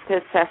 She needs to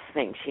assess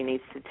things. She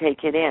needs to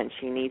take it in.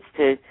 She needs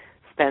to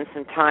spend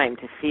some time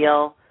to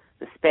feel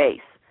the space,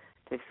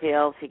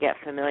 to get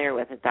familiar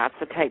with it. That's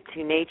the Type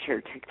 2 nature,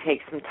 to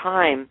take some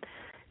time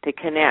to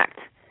connect.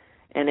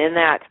 And in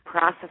that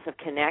process of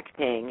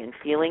connecting and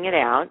feeling it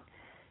out,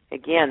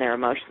 again, they're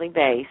emotionally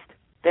based,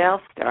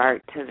 they'll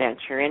start to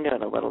venture into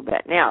it a little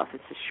bit. Now, if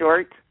it's a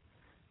short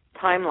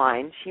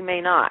timeline, she may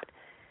not.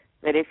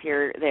 But if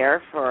you're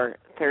there for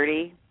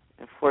 30,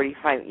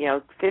 45,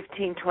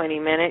 15, 20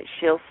 minutes,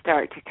 she'll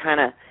start to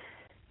kind of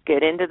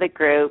get into the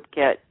group,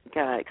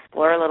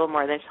 explore a little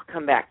more, then she'll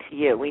come back to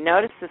you. We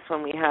noticed this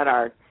when we had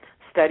our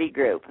study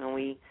group, and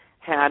we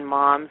had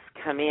moms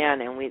come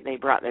in, and they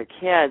brought their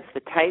kids.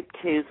 The Type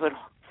 2s would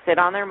sit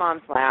on their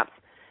mom's laps,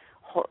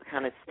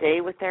 kind of stay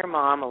with their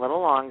mom a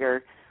little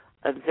longer,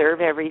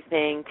 observe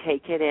everything,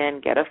 take it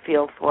in, get a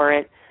feel for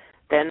it.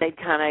 Then they'd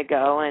kind of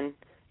go and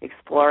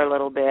explore a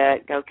little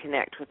bit, go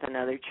connect with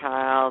another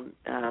child.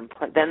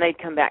 Then they'd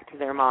come back to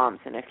their moms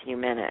in a few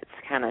minutes.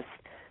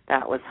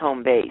 That was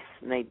home base,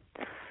 and they'd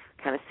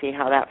kind of see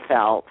how that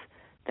felt.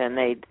 Then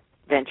they'd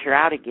venture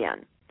out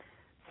again.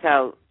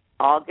 So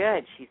all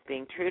good. She's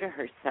being true to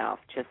herself.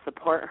 Just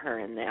support her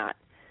in that,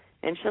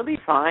 and she'll be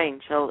fine.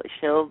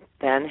 She'll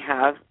then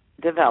have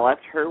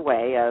developed her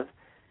way of.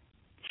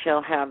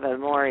 She'll have a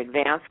more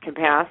advanced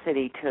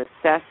capacity to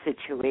assess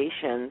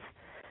situations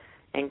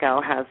and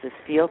go, how's this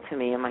feel to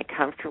me? Am I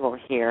comfortable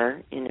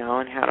here? And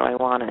how do I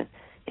want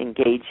to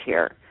engage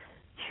here?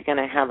 She's going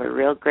to have a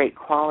real great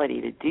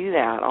quality to do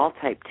that. All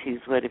Type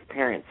 2s would if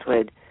parents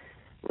would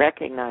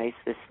recognize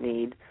this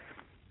need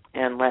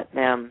and let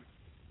them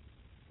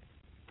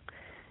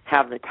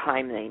have the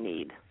time they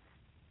need.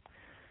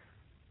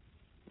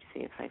 Let's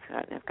see if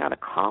I've got a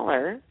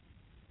caller.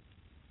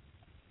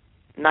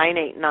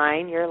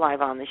 989, you're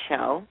live on the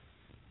show.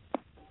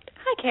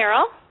 Hi,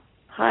 Carol.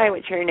 Hi,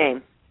 what's your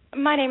name?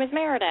 My name is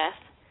Meredith.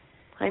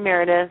 Hi,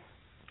 Meredith.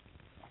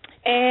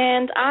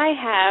 And I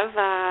have,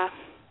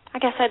 I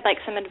guess I'd like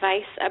some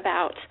advice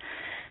about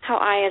how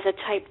I, as a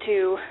Type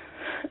 2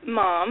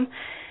 mom,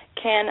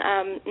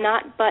 can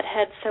not butt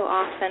heads so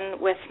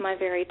often with my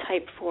very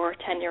Type 4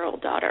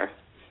 10-year-old daughter.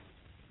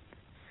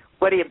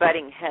 What are you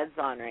butting heads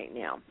on right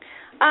now?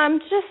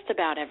 Just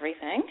about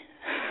everything.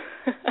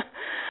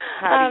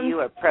 How do you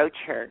approach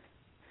her?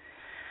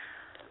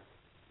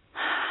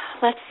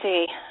 Let's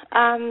see.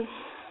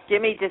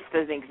 Give me just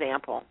an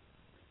example.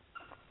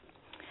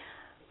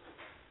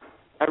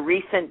 A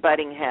recent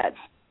butting head.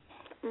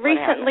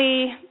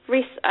 Recently,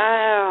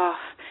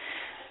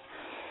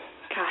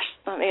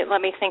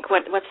 let me think.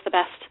 What's the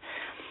best?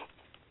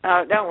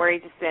 Oh, don't worry.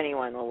 Just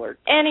anyone will work.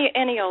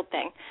 Any old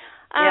thing.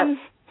 Yep.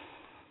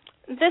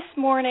 This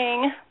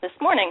morning.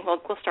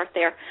 We'll start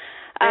there.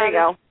 There you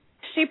go.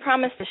 She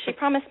promised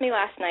me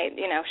last night,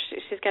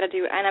 she's got to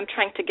do, and I'm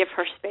trying to give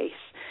her space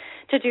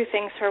to do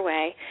things her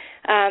way.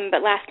 But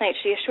last night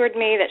she assured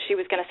me that she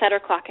was going to set her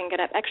clock and get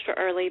up extra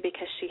early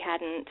because she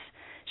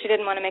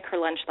didn't want to make her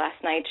lunch last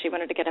night. She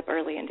wanted to get up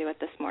early and do it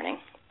this morning.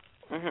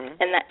 Mm-hmm.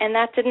 And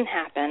that didn't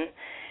happen.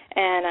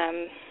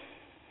 And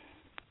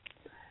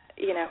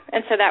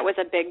and so that was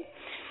a big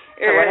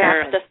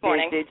this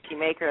morning. Did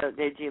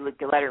you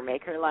let her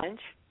make her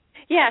lunch?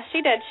 Yeah,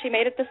 she did. She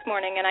made it this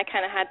morning, and I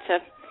kind of had to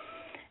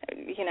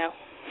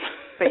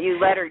But you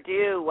let her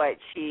do what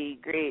she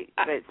agreed.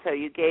 But so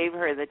you gave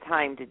her the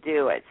time to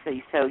do it.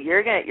 So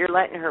you're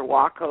letting her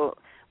walk.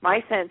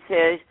 My sense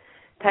is,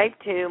 Type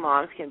 2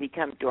 moms can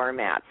become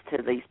doormats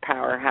to these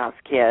powerhouse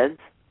kids.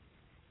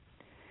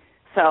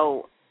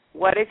 So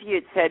what if you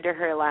had said to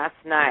her last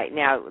night?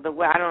 Now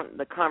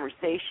the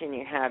conversation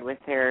you had with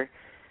her.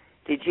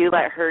 Did you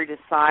let her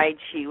decide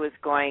she was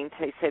going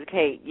to say,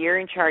 okay, you're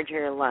in charge of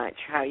your lunch.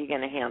 How are you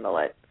going to handle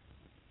it?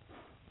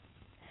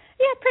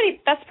 Yeah,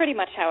 that's pretty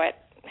much how it.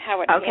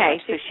 Okay,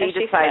 so she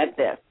decided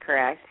this,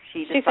 correct?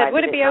 She said,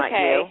 "Would it be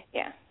okay? You?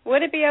 Yeah,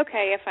 would it be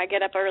okay if I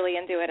get up early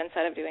and do it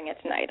instead of doing it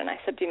tonight?" And I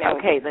said,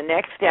 Okay, the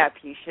next step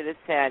you should have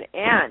said,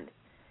 and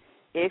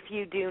if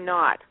you do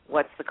not,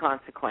 what's the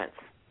consequence?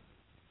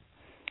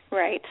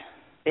 Right.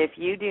 If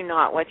you do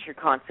not, what's your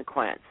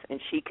consequence?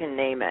 And she can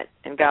name it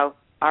and go,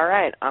 all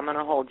right, I'm going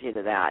to hold you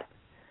to that.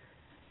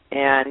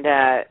 And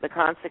the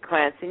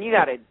consequence, and you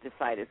got to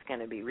decide it's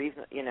going to be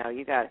reasonable.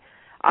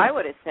 I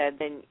would have said,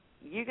 then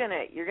you're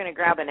gonna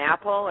grab an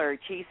apple or a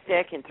cheese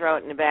stick and throw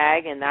it in a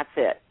bag, and that's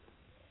it.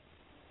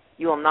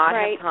 You will not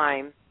have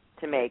time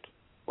to make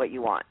what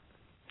you want.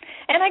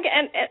 And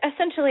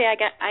essentially, I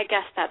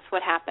guess that's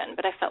what happened.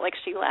 But I felt like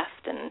she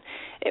left, and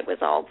it was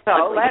all.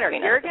 So let her.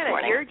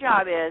 Your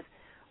job is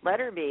let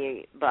her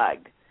be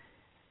bugged.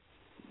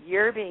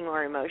 You're being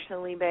more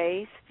emotionally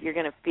based. You're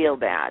going to feel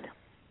bad.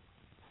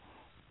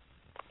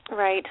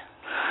 Right.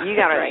 You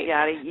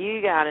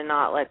gotta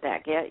not let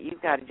that get.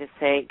 You've got to just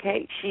say,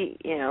 okay,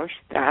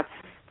 that's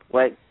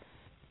what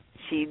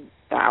she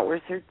that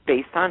was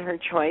based on her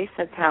choice.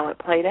 That's how it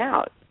played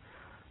out.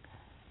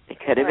 It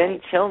could have been,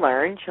 she'll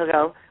learn. She'll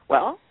go,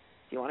 well,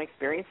 do you want to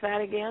experience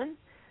that again?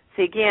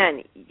 See,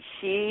 again,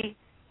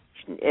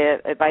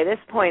 by this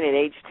point at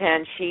age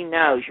 10, she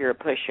knows you're a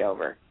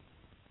pushover.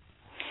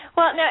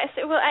 Well, no,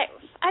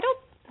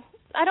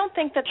 I don't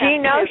think that she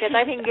knows she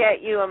can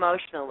get you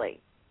emotionally.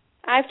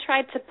 I've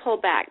tried to pull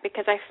back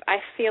because I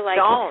feel like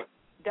don't.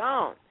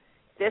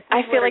 This is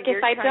I feel like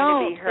if I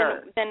don't,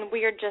 then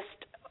we're just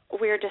at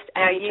each other's throats.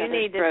 Now you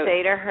need to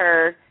say to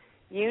her,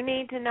 you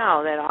need to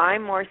know that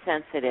I'm more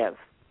sensitive.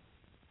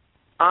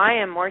 I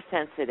am more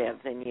sensitive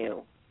than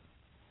you.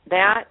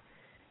 That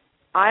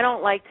I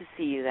don't like to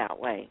see you that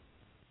way.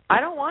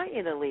 I don't want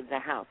you to leave the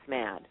house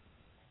mad.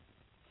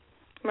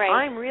 Right.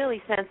 I'm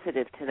really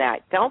sensitive to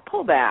that. Don't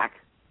pull back.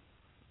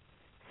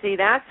 See,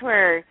 that's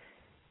where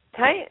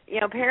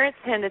parents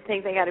tend to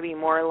think they got to be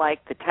more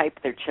like the type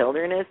their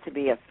children is to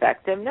be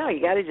effective. No,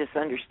 you got to just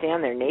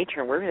understand their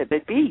nature and work with it.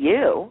 But be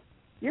you.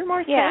 You're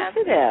more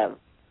sensitive.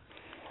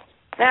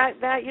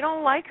 That you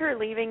don't like her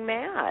leaving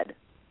mad.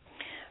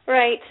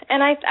 Right,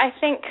 and I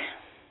think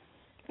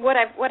what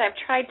I've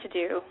tried to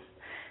do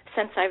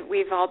since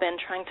we've all been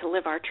trying to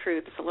live our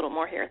truths a little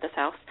more here at this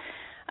house,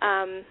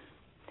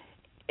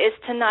 is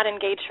to not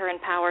engage her in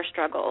power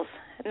struggles,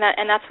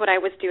 and that's what I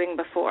was doing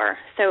before.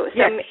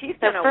 She's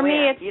going to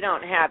win. You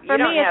don't have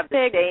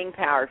the staying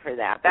power for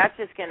that. That's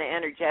just going to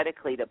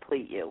energetically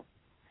deplete you.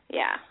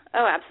 Yeah.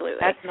 Oh, absolutely.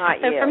 That's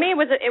not you. So for me,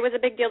 it was a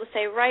big deal to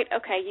say, right,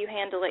 okay, you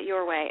handle it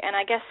your way, and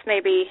I guess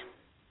maybe.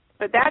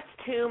 But that's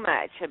too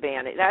much,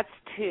 Abandon.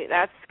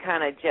 That's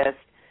kind of just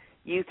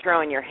you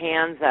throwing your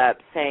hands up,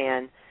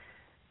 saying,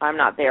 "I'm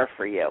not there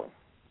for you."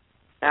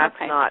 That's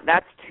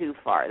too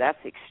far. That's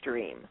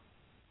extreme.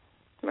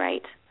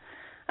 Right.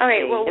 All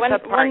right. Well,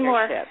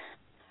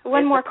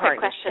 one more quick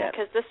question,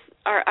 because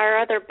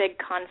our other big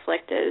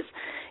conflict is,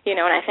 and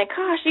I think,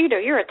 gosh,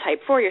 you're a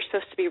type 4. You're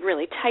supposed to be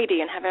really tidy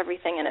and have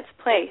everything in its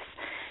place,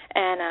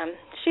 and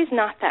she's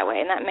not that way,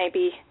 and that may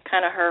be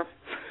kind of her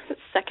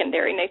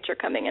secondary nature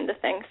coming into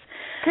things.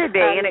 Could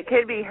be, and it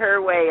could be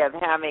her way of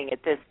having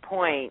at this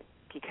point,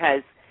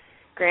 because,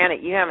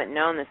 granted, you haven't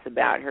known this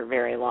about her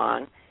very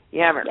long. You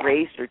haven't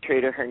raised her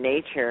true to her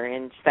nature,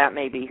 and that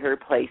may be her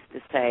place to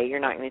say, you're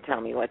not going to tell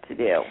me what to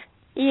do.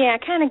 Yeah,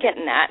 kind of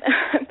getting that.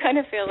 I kind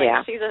of feel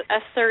like she's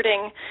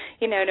asserting,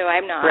 no,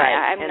 I'm not.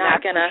 Right, I'm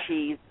not going to. And that's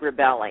where she's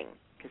rebelling,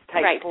 because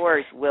type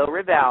 4s will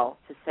rebel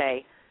to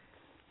say,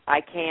 I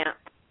can't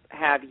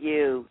have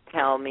you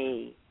tell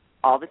me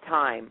all the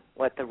time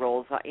what the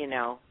roles are, They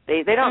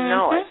don't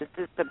know it. It's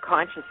just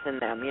subconscious in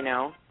them,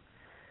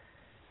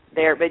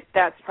 But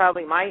that's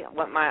probably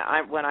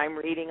what I'm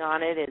reading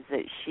on it is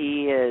that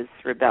she is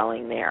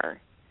rebelling there.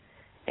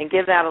 And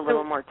give that a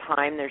little more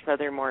time. There's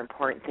other more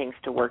important things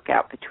to work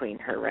out between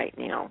her right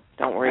now.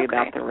 Don't worry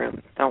about the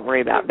room. Don't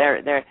worry about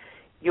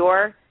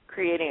you're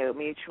creating a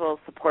mutual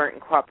support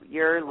and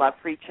your love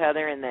for each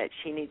other, and that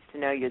she needs to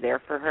know you're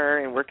there for her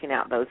and working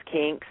out those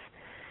kinks.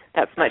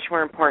 That's much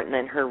more important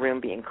than her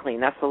room being clean.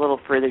 That's a little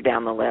further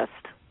down the list.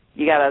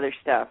 You got other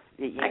stuff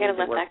that you need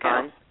to work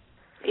on.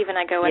 Even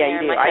I go in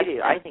there. Yeah, you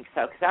do. I think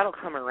so, because that'll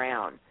come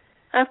around.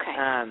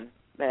 Okay.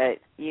 But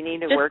you need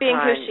to just work being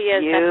on who she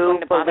is, you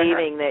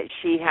believing that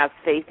she has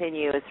faith in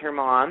you as her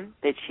mom,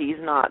 that she's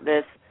not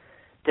this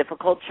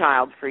difficult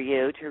child for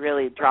you, to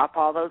really drop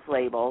all those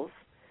labels,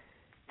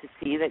 to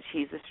see that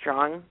she's a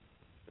strong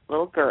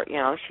little girl.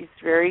 She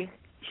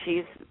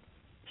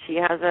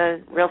has a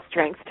real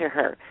strength to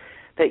her.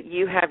 But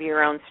you have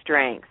your own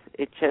strength.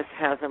 It just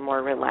has a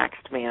more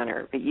relaxed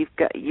manner. But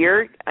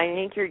I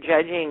think you're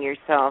judging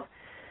yourself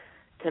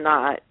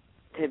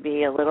to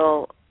be a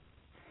little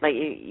like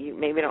you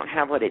maybe don't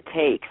have what it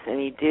takes,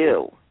 and you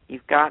do.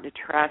 You've got to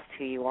trust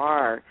who you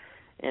are,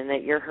 and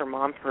that you're her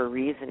mom for a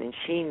reason, and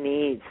she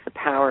needs the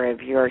power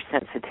of your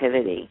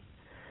sensitivity.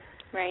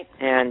 Right.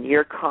 And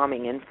your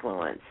calming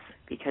influence,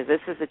 because this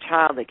is a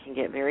child that can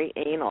get very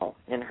anal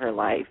in her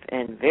life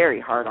and very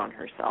hard on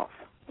herself.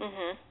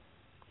 Mhm.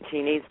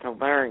 She needs to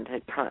learn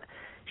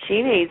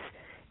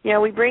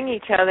we bring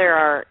each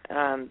other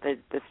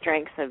the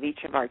strengths of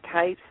each of our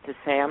types to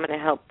say, I'm going to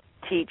help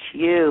teach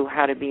you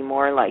how to be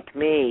more like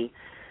me,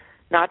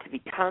 not to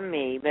become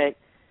me, but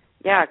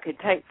could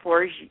type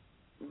 4s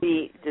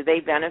do they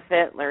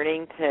benefit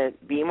learning to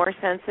be more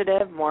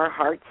sensitive, more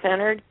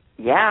heart-centered?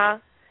 Yeah.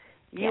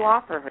 You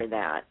offer her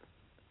that.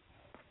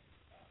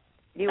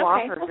 You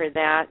offer her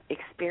that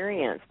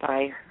experience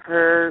by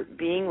her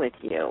being with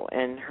you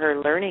and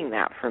her learning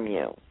that from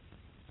you.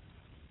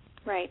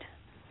 Right.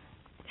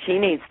 She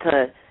needs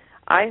to,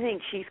 I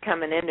think she's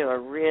coming into a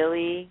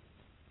really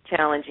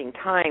challenging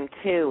time,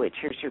 too, which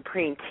is her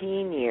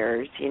preteen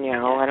years,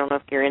 I don't know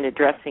if you're into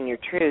dressing your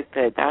truth,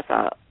 but that's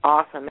an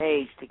awesome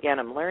age to get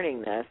them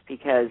learning this,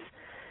 because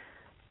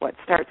what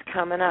starts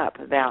coming up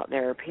about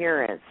their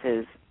appearance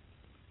is,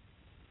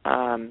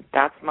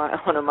 that's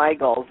one of my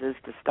goals, is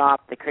to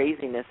stop the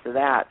craziness of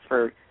that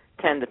for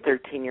 10 to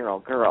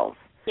 13-year-old girls.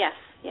 Yes.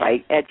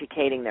 By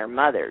educating their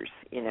mothers.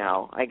 You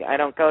know, I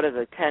don't go to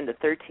the 10 to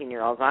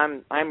 13-year-olds.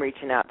 I'm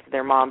reaching out to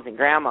their moms and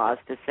grandmas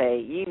to say,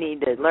 you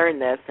need to learn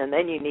this, and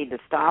then you need to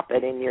stop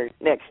it in your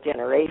next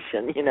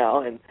generation, you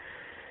know. And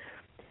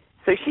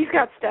so she's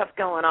got stuff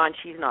going on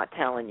she's not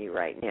telling you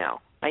right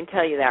now. I can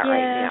tell you that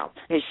right now.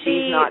 Because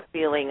she's not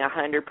feeling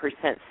 100%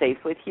 safe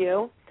with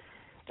you.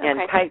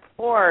 And Type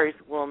 4s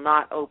will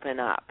not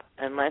open up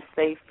unless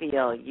they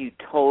feel you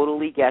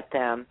totally get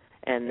them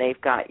and they've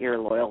got your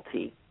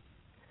loyalty.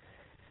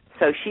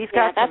 So she's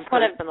got some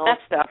personal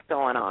stuff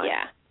going on.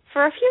 Yeah.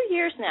 For a few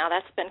years now,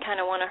 that's been kind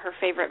of one of her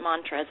favorite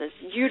mantras is,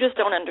 you just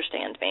don't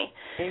understand me.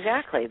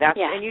 Exactly.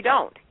 And you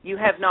don't. You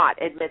have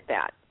not. Admit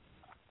that.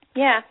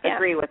 Yeah.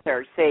 Agree with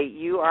her. Say,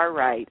 you are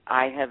right.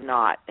 I have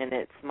not. And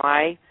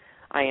I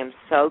am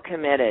so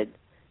committed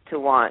to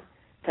want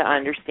to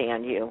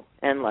understand you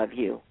and love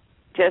you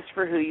just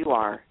for who you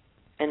are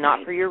and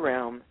not for your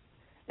room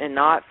and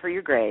not for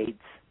your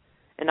grades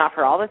and not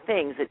for all the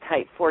things that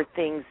Type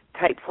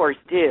 4s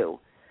do.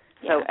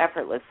 So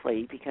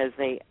effortlessly, because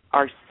they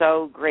are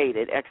so great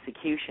at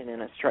execution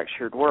in a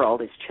structured world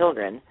as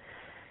children,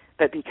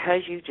 but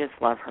because you just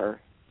love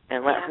her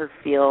and let her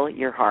feel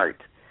your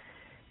heart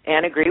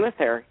and agree with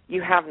her,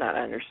 you have not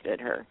understood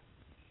her.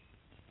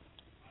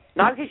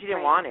 Not because you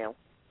didn't want to.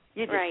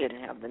 You just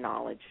didn't have the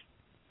knowledge.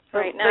 So,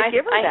 right. Now,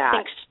 give her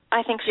that.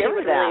 I think she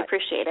would really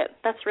appreciate it.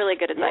 That's really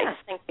good advice. Yeah.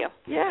 Thank you.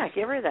 Yeah,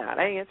 give her that.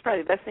 I think it's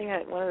probably the best thing.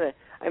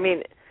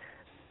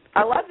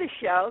 I love the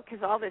show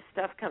because all this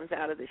stuff comes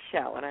out of the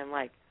show, and I'm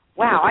like,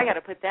 wow, I got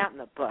to put that in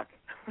the book.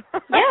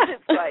 Yeah.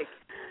 It's like,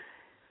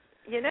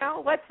 you know,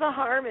 what's the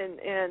harm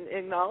in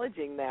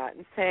acknowledging that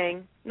and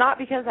saying, not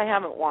because I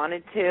haven't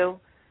wanted to,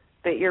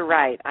 but you're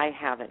right, I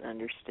haven't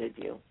understood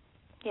you.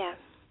 Yeah.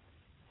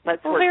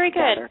 Let's work very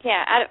together. Good.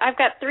 Yeah, I've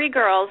got 3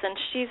 girls, and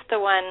she's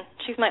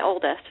my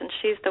oldest, and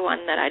she's the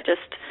one that I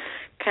just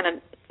kind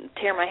of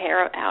tear my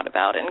hair out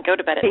about and go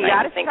to bed at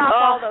night and think, you got to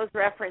stop all those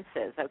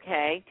references,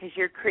 okay, because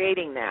you're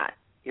creating that.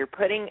 You're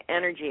putting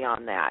energy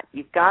on that.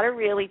 You've got to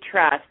really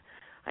trust.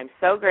 I'm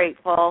so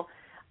grateful.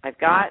 I've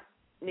got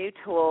new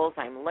tools.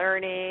 I'm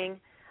learning.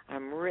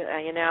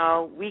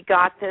 We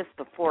got this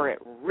before it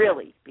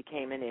really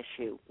became an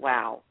issue.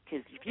 Wow.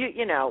 Because,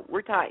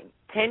 we're talking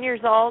 10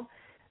 years old,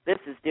 this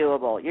is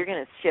doable. You're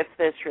going to shift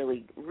this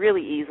really,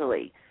 really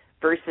easily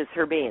versus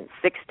her being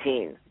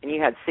 16, and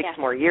you had 6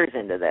 more years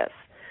into this.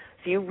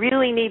 So you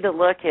really need to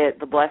look at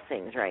the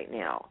blessings right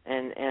now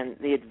and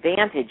the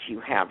advantage you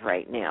have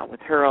right now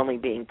with her only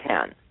being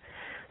 10.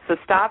 So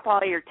stop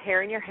all your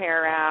tearing your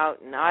hair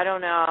out and I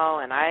don't know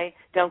and I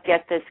don't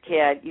get this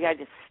kid. You got to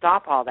just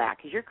stop all that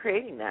because you're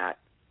creating that.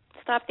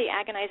 Stop the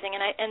agonizing.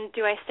 And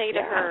do I say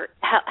to her,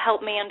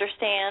 help me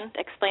understand,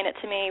 explain it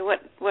to me,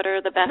 what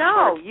are the best words?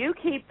 No, you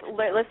keep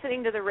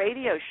listening to the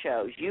radio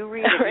shows. You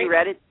read it. You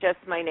read it, Just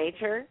My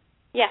Nature?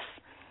 Yes.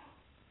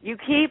 You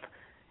keep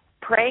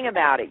praying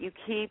about it.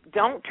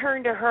 Don't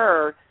turn to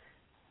her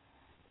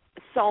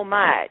so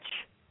much.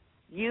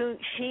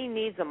 She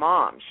needs a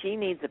mom. She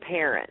needs a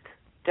parent.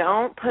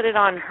 Don't put it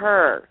on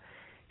her.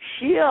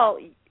 She'll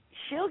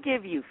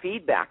give you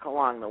feedback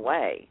along the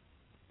way.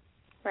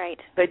 Right.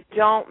 But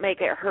don't make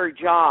it her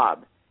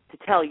job to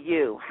tell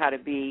you how to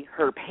be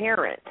her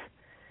parent.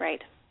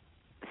 Right.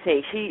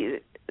 See, she's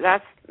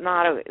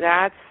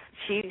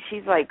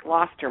like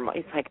lost her mind.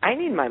 It's like, I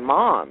need my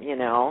mom, you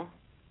know.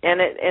 And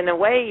in a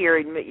way,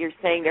 you're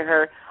saying to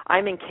her,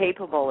 I'm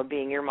incapable of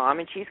being your mom,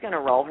 and she's going to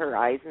roll her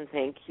eyes and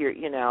think,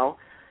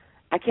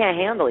 I can't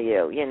handle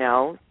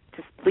you,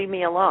 just leave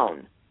me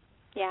alone.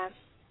 Yeah.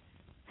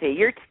 See,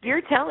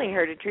 you're telling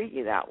her to treat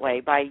you that way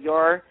by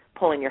your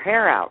pulling your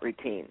hair out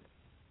routine.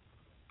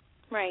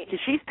 Right. Because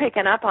she's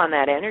picking up on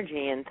that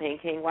energy and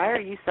thinking, why are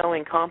you so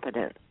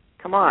incompetent?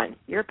 Come on,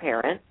 you're a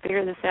parent.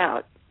 Figure this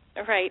out.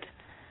 Right.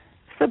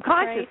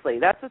 Subconsciously,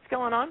 that's what's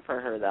going on for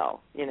her,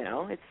 though.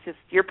 It's just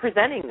you're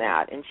presenting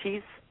that, and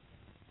she's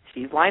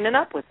lining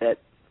up with it.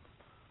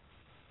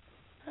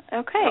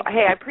 Okay. So,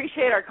 hey, I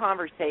appreciate our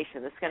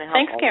conversation. This is going to help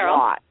Thanks, Carol.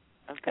 lot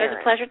of parents. It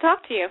was a pleasure to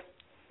talk to you.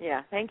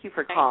 Yeah, thank you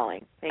for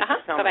calling. Thank you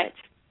so Bye-bye. much.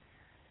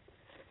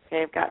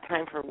 Okay, I've got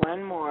time for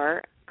one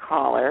more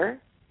caller.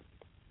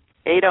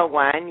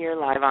 801, you're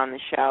live on the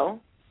show.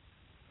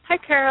 Hi,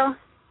 Carol.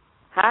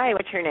 Hi,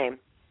 what's your name?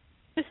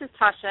 This is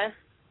Tasha.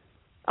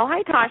 Oh,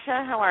 hi,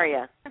 Tasha. How are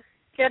you?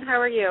 Good.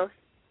 How are you?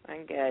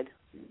 I'm good.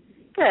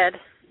 Good.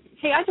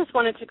 Hey, I just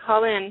wanted to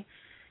call in.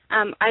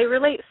 I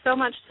relate so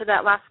much to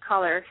that last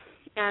caller,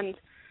 and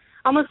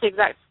almost the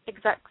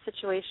exact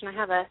situation. I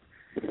have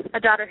a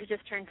daughter who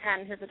just turned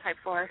 10, who's a Type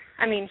 4.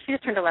 I mean, she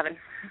just turned 11.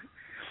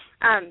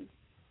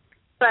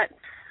 But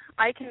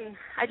I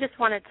just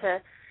wanted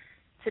to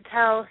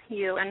tell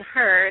you and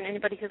her and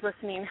anybody who's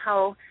listening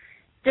how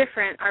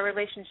different our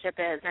relationship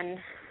is. And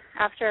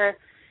after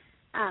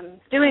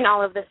doing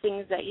all of the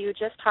things that you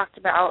just talked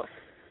about,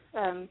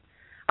 our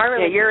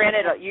relationship. Yeah, you're in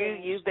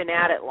it. You've been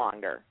at it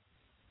longer.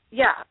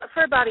 Yeah,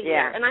 for about a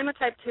year. And I'm a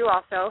Type 2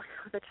 also,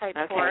 the Type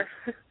 4.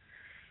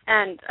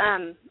 And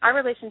our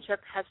relationship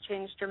has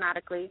changed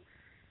dramatically.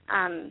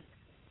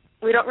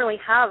 We don't really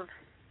have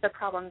the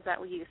problems that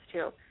we used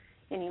to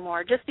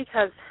anymore, just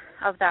because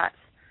of that,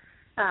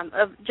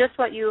 of just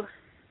what you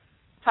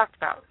talked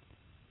about.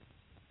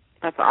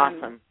 That's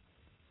awesome.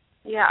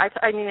 Yeah,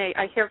 I mean,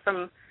 I hear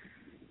from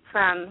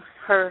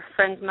her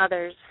friends'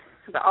 mothers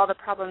about all the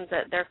problems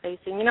that they're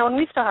facing. You know, and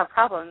we still have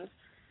problems,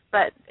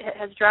 but it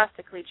has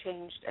drastically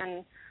changed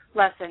and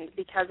lessened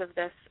because of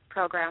this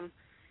program.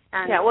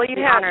 And yeah, well,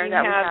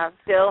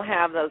 still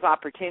have those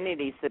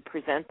opportunities that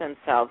present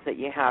themselves that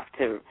you have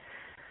to,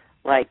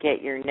 like,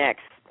 get your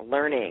next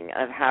learning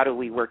of how do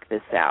we work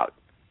this out.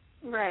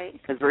 Right.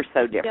 Because we're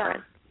so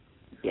different.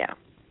 Yeah.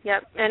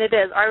 Yep, and it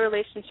is. Our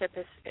relationship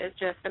is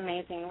just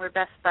amazing. We're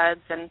best buds,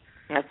 and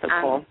that's so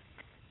cool.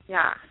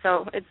 Yeah,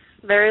 so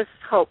there is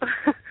hope,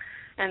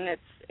 and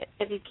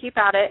if you keep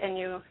at it and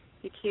you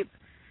keep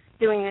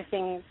doing the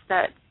things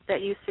that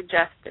you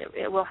suggest,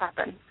 it will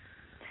happen.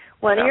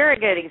 Well, so. You're a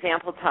good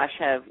example,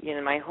 Tasha, of, you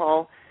know, my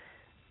whole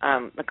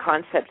the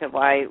concept of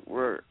why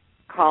we're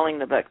calling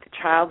the book The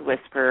Child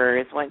Whisperer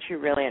is once you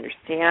really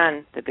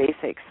understand the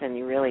basics and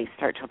you really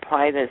start to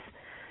apply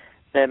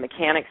the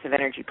mechanics of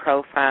energy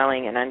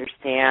profiling and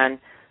understand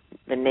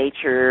the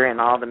nature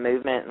and all the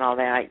movement and all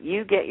that,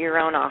 you get your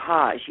own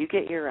ahas. You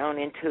get your own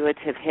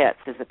intuitive hits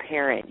as a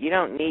parent. You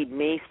don't need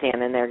me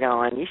standing there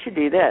going, you should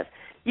do this.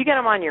 You get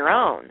them on your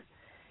own.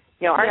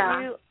 You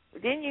know,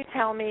 didn't you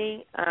tell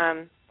me,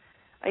 I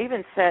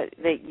even said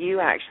that you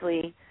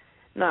actually,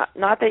 not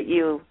that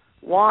you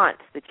want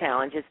the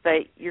challenges,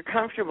 but you're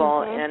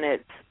comfortable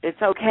and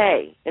it's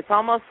okay. It's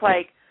almost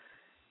like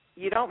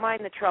you don't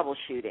mind the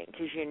troubleshooting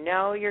because you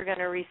know you're going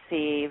to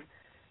receive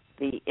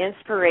the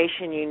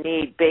inspiration you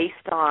need based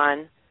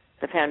on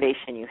the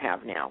foundation you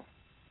have now.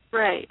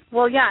 Right.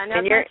 Well, yeah, and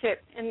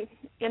that's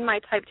in my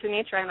Type 2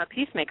 nature, I'm a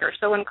peacemaker.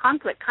 So when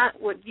conflict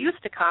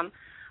used to come,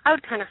 I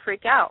would kind of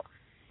freak out.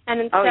 And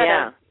instead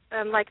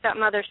of, like that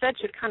mother said,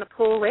 she'd kind of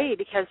pull away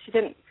because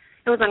it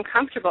was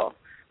uncomfortable.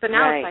 But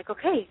now it's like,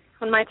 okay,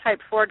 when my Type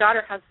 4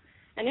 daughter has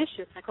an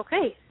issue, it's like,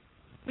 okay,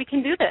 we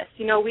can do this.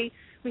 You know, we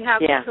have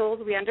the tools,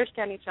 we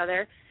understand each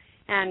other,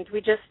 and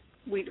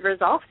we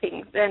resolve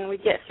things and we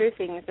get through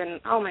things. And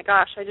oh my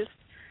gosh,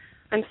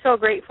 I'm so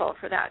grateful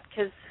for that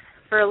because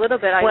for a little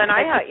bit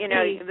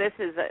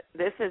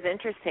this is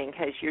interesting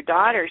because your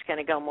daughter's going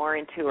to go more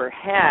into her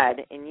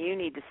head and you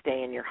need to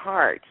stay in your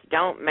heart.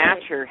 Don't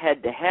match her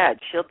head to head.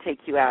 She'll take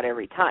you out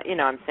every time. You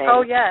know what I'm saying?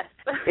 Oh yes.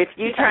 If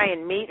you try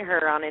and meet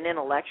her on an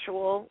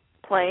intellectual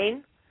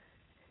plane.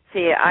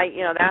 See,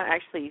 that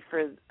actually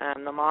for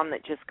the mom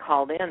that just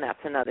called in, that's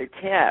another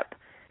tip.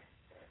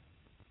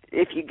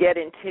 If you get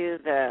into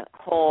the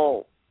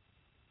whole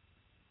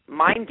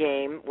mind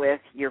game with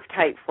your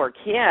Type 4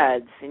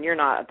 kids and you're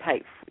not a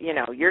Type,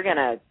 you're going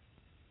to,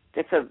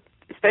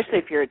 especially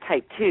if you're a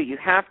Type 2, you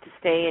have to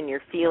stay in your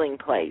feeling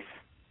place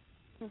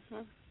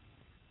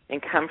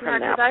and come from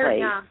that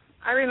place.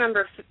 I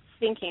remember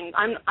thinking,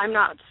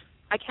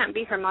 I can't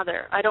be her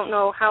mother. I don't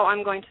know how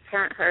I'm going to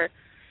parent her.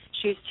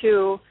 She's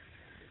too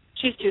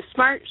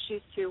smart.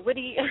 She's too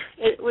witty.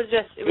 It was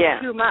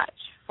too much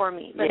for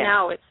me. But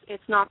now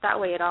it's not that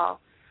way at all.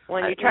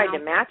 When you try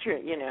to match her,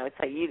 it's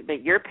like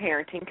but your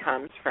parenting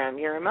comes from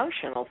your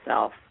emotional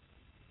self,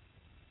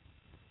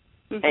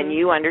 and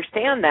you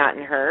understand that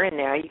in her, and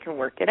now you can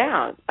work it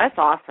out. That's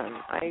awesome.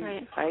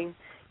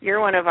 You're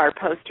one of our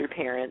poster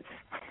parents.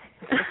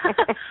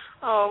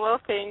 Oh well,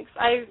 thanks.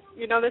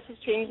 This has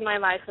changed my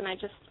life, and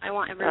I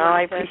want everyone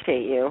I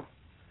appreciate you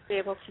be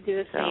able to do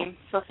the same.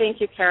 So thank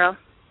you, Carol.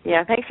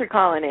 Yeah, thanks for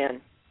calling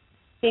in.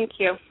 Thank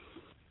you.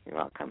 You're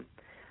welcome.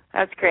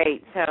 That's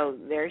great. So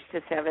there's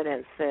just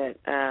evidence that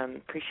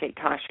appreciate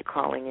Tasha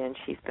calling in.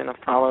 She's been a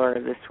follower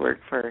of this work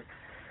for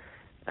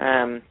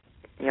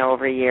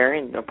over a year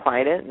and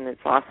applied it, and it's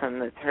awesome.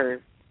 That's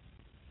her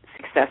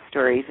success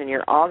stories, and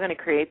you're all going to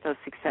create those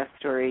success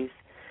stories.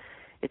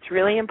 It's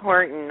really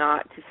important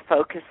not to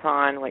focus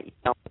on what you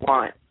don't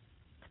want.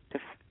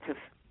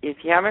 If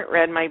you haven't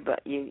read my book,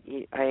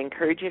 I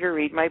encourage you to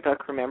read my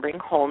book, Remembering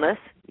Wholeness.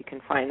 You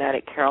can find that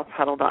at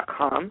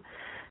caroltuttle.com.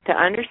 To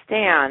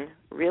understand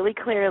really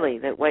clearly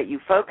that what you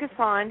focus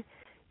on,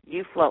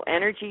 you flow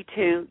energy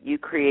to, you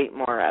create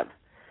more of.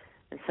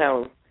 And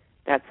so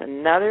that's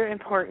another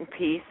important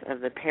piece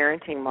of the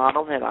parenting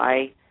model that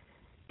I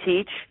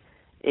teach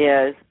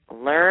is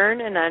learn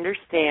and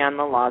understand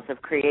the laws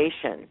of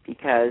creation,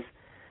 because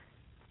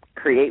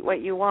create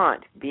what you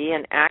want. Be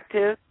an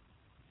active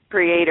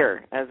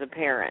creator as a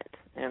parent.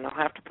 And I'll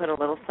have to put a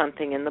little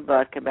something in the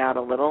book about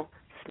a little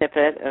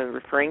snippet of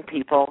referring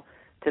people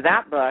to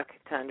that book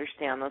to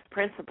understand those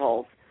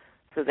principles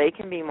so they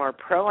can be more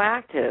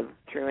proactive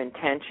through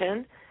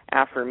intention,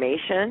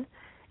 affirmation,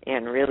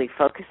 and really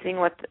focusing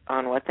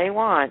on what they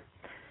want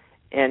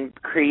and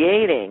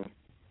creating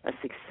a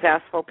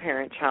successful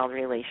parent-child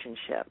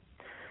relationship.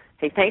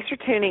 Hey, thanks for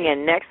tuning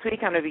in. Next week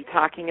I'm going to be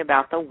talking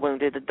about the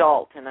wounded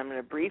adult, and I'm going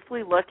to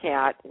briefly look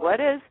at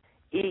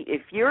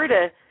if you were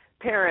to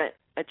parent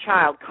a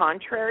child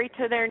contrary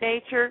to their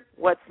nature,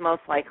 what's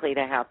most likely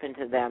to happen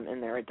to them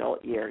in their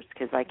adult years,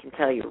 because I can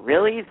tell you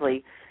real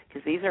easily,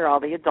 because these are all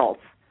the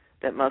adults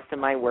that most of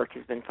my work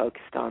has been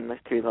focused on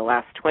through the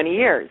last 20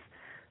 years.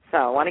 So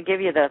I want to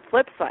give you the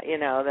flip side,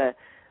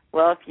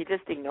 if you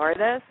just ignore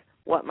this,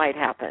 what might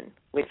happen,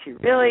 which you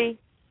really,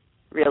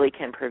 really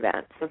can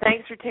prevent. So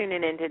thanks for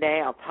tuning in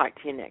today. I'll talk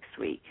to you next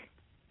week.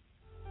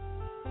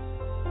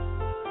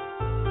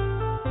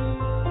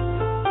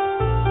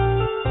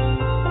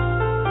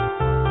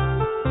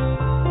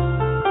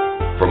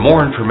 For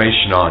more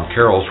information on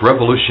Carol's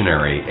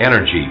revolutionary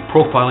energy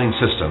profiling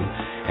system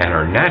and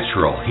her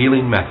natural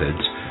healing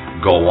methods,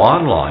 go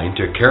online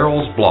to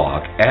Carol's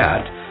blog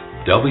at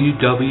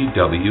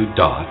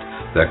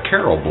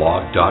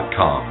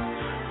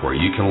www.thecarolblog.com, where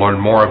you can learn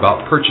more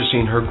about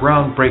purchasing her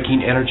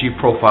groundbreaking energy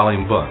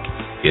profiling book,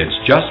 It's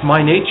Just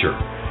My Nature,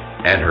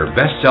 and her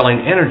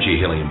best-selling energy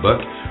healing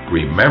book,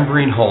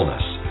 Remembering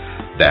Wholeness.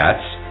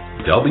 That's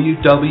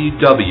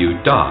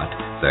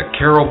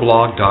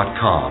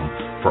www.thecarolblog.com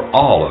for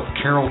all of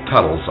Carol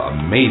Tuttle's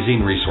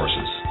amazing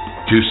resources.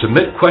 To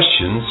submit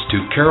questions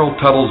to Carol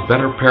Tuttle's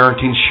Better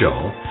Parenting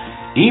Show,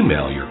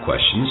 email your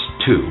questions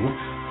to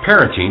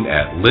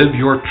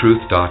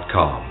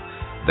parenting@liveyourtruth.com.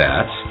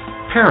 That's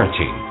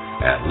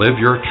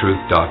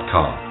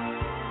parenting@liveyourtruth.com.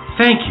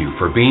 Thank you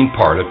for being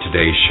part of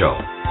today's show.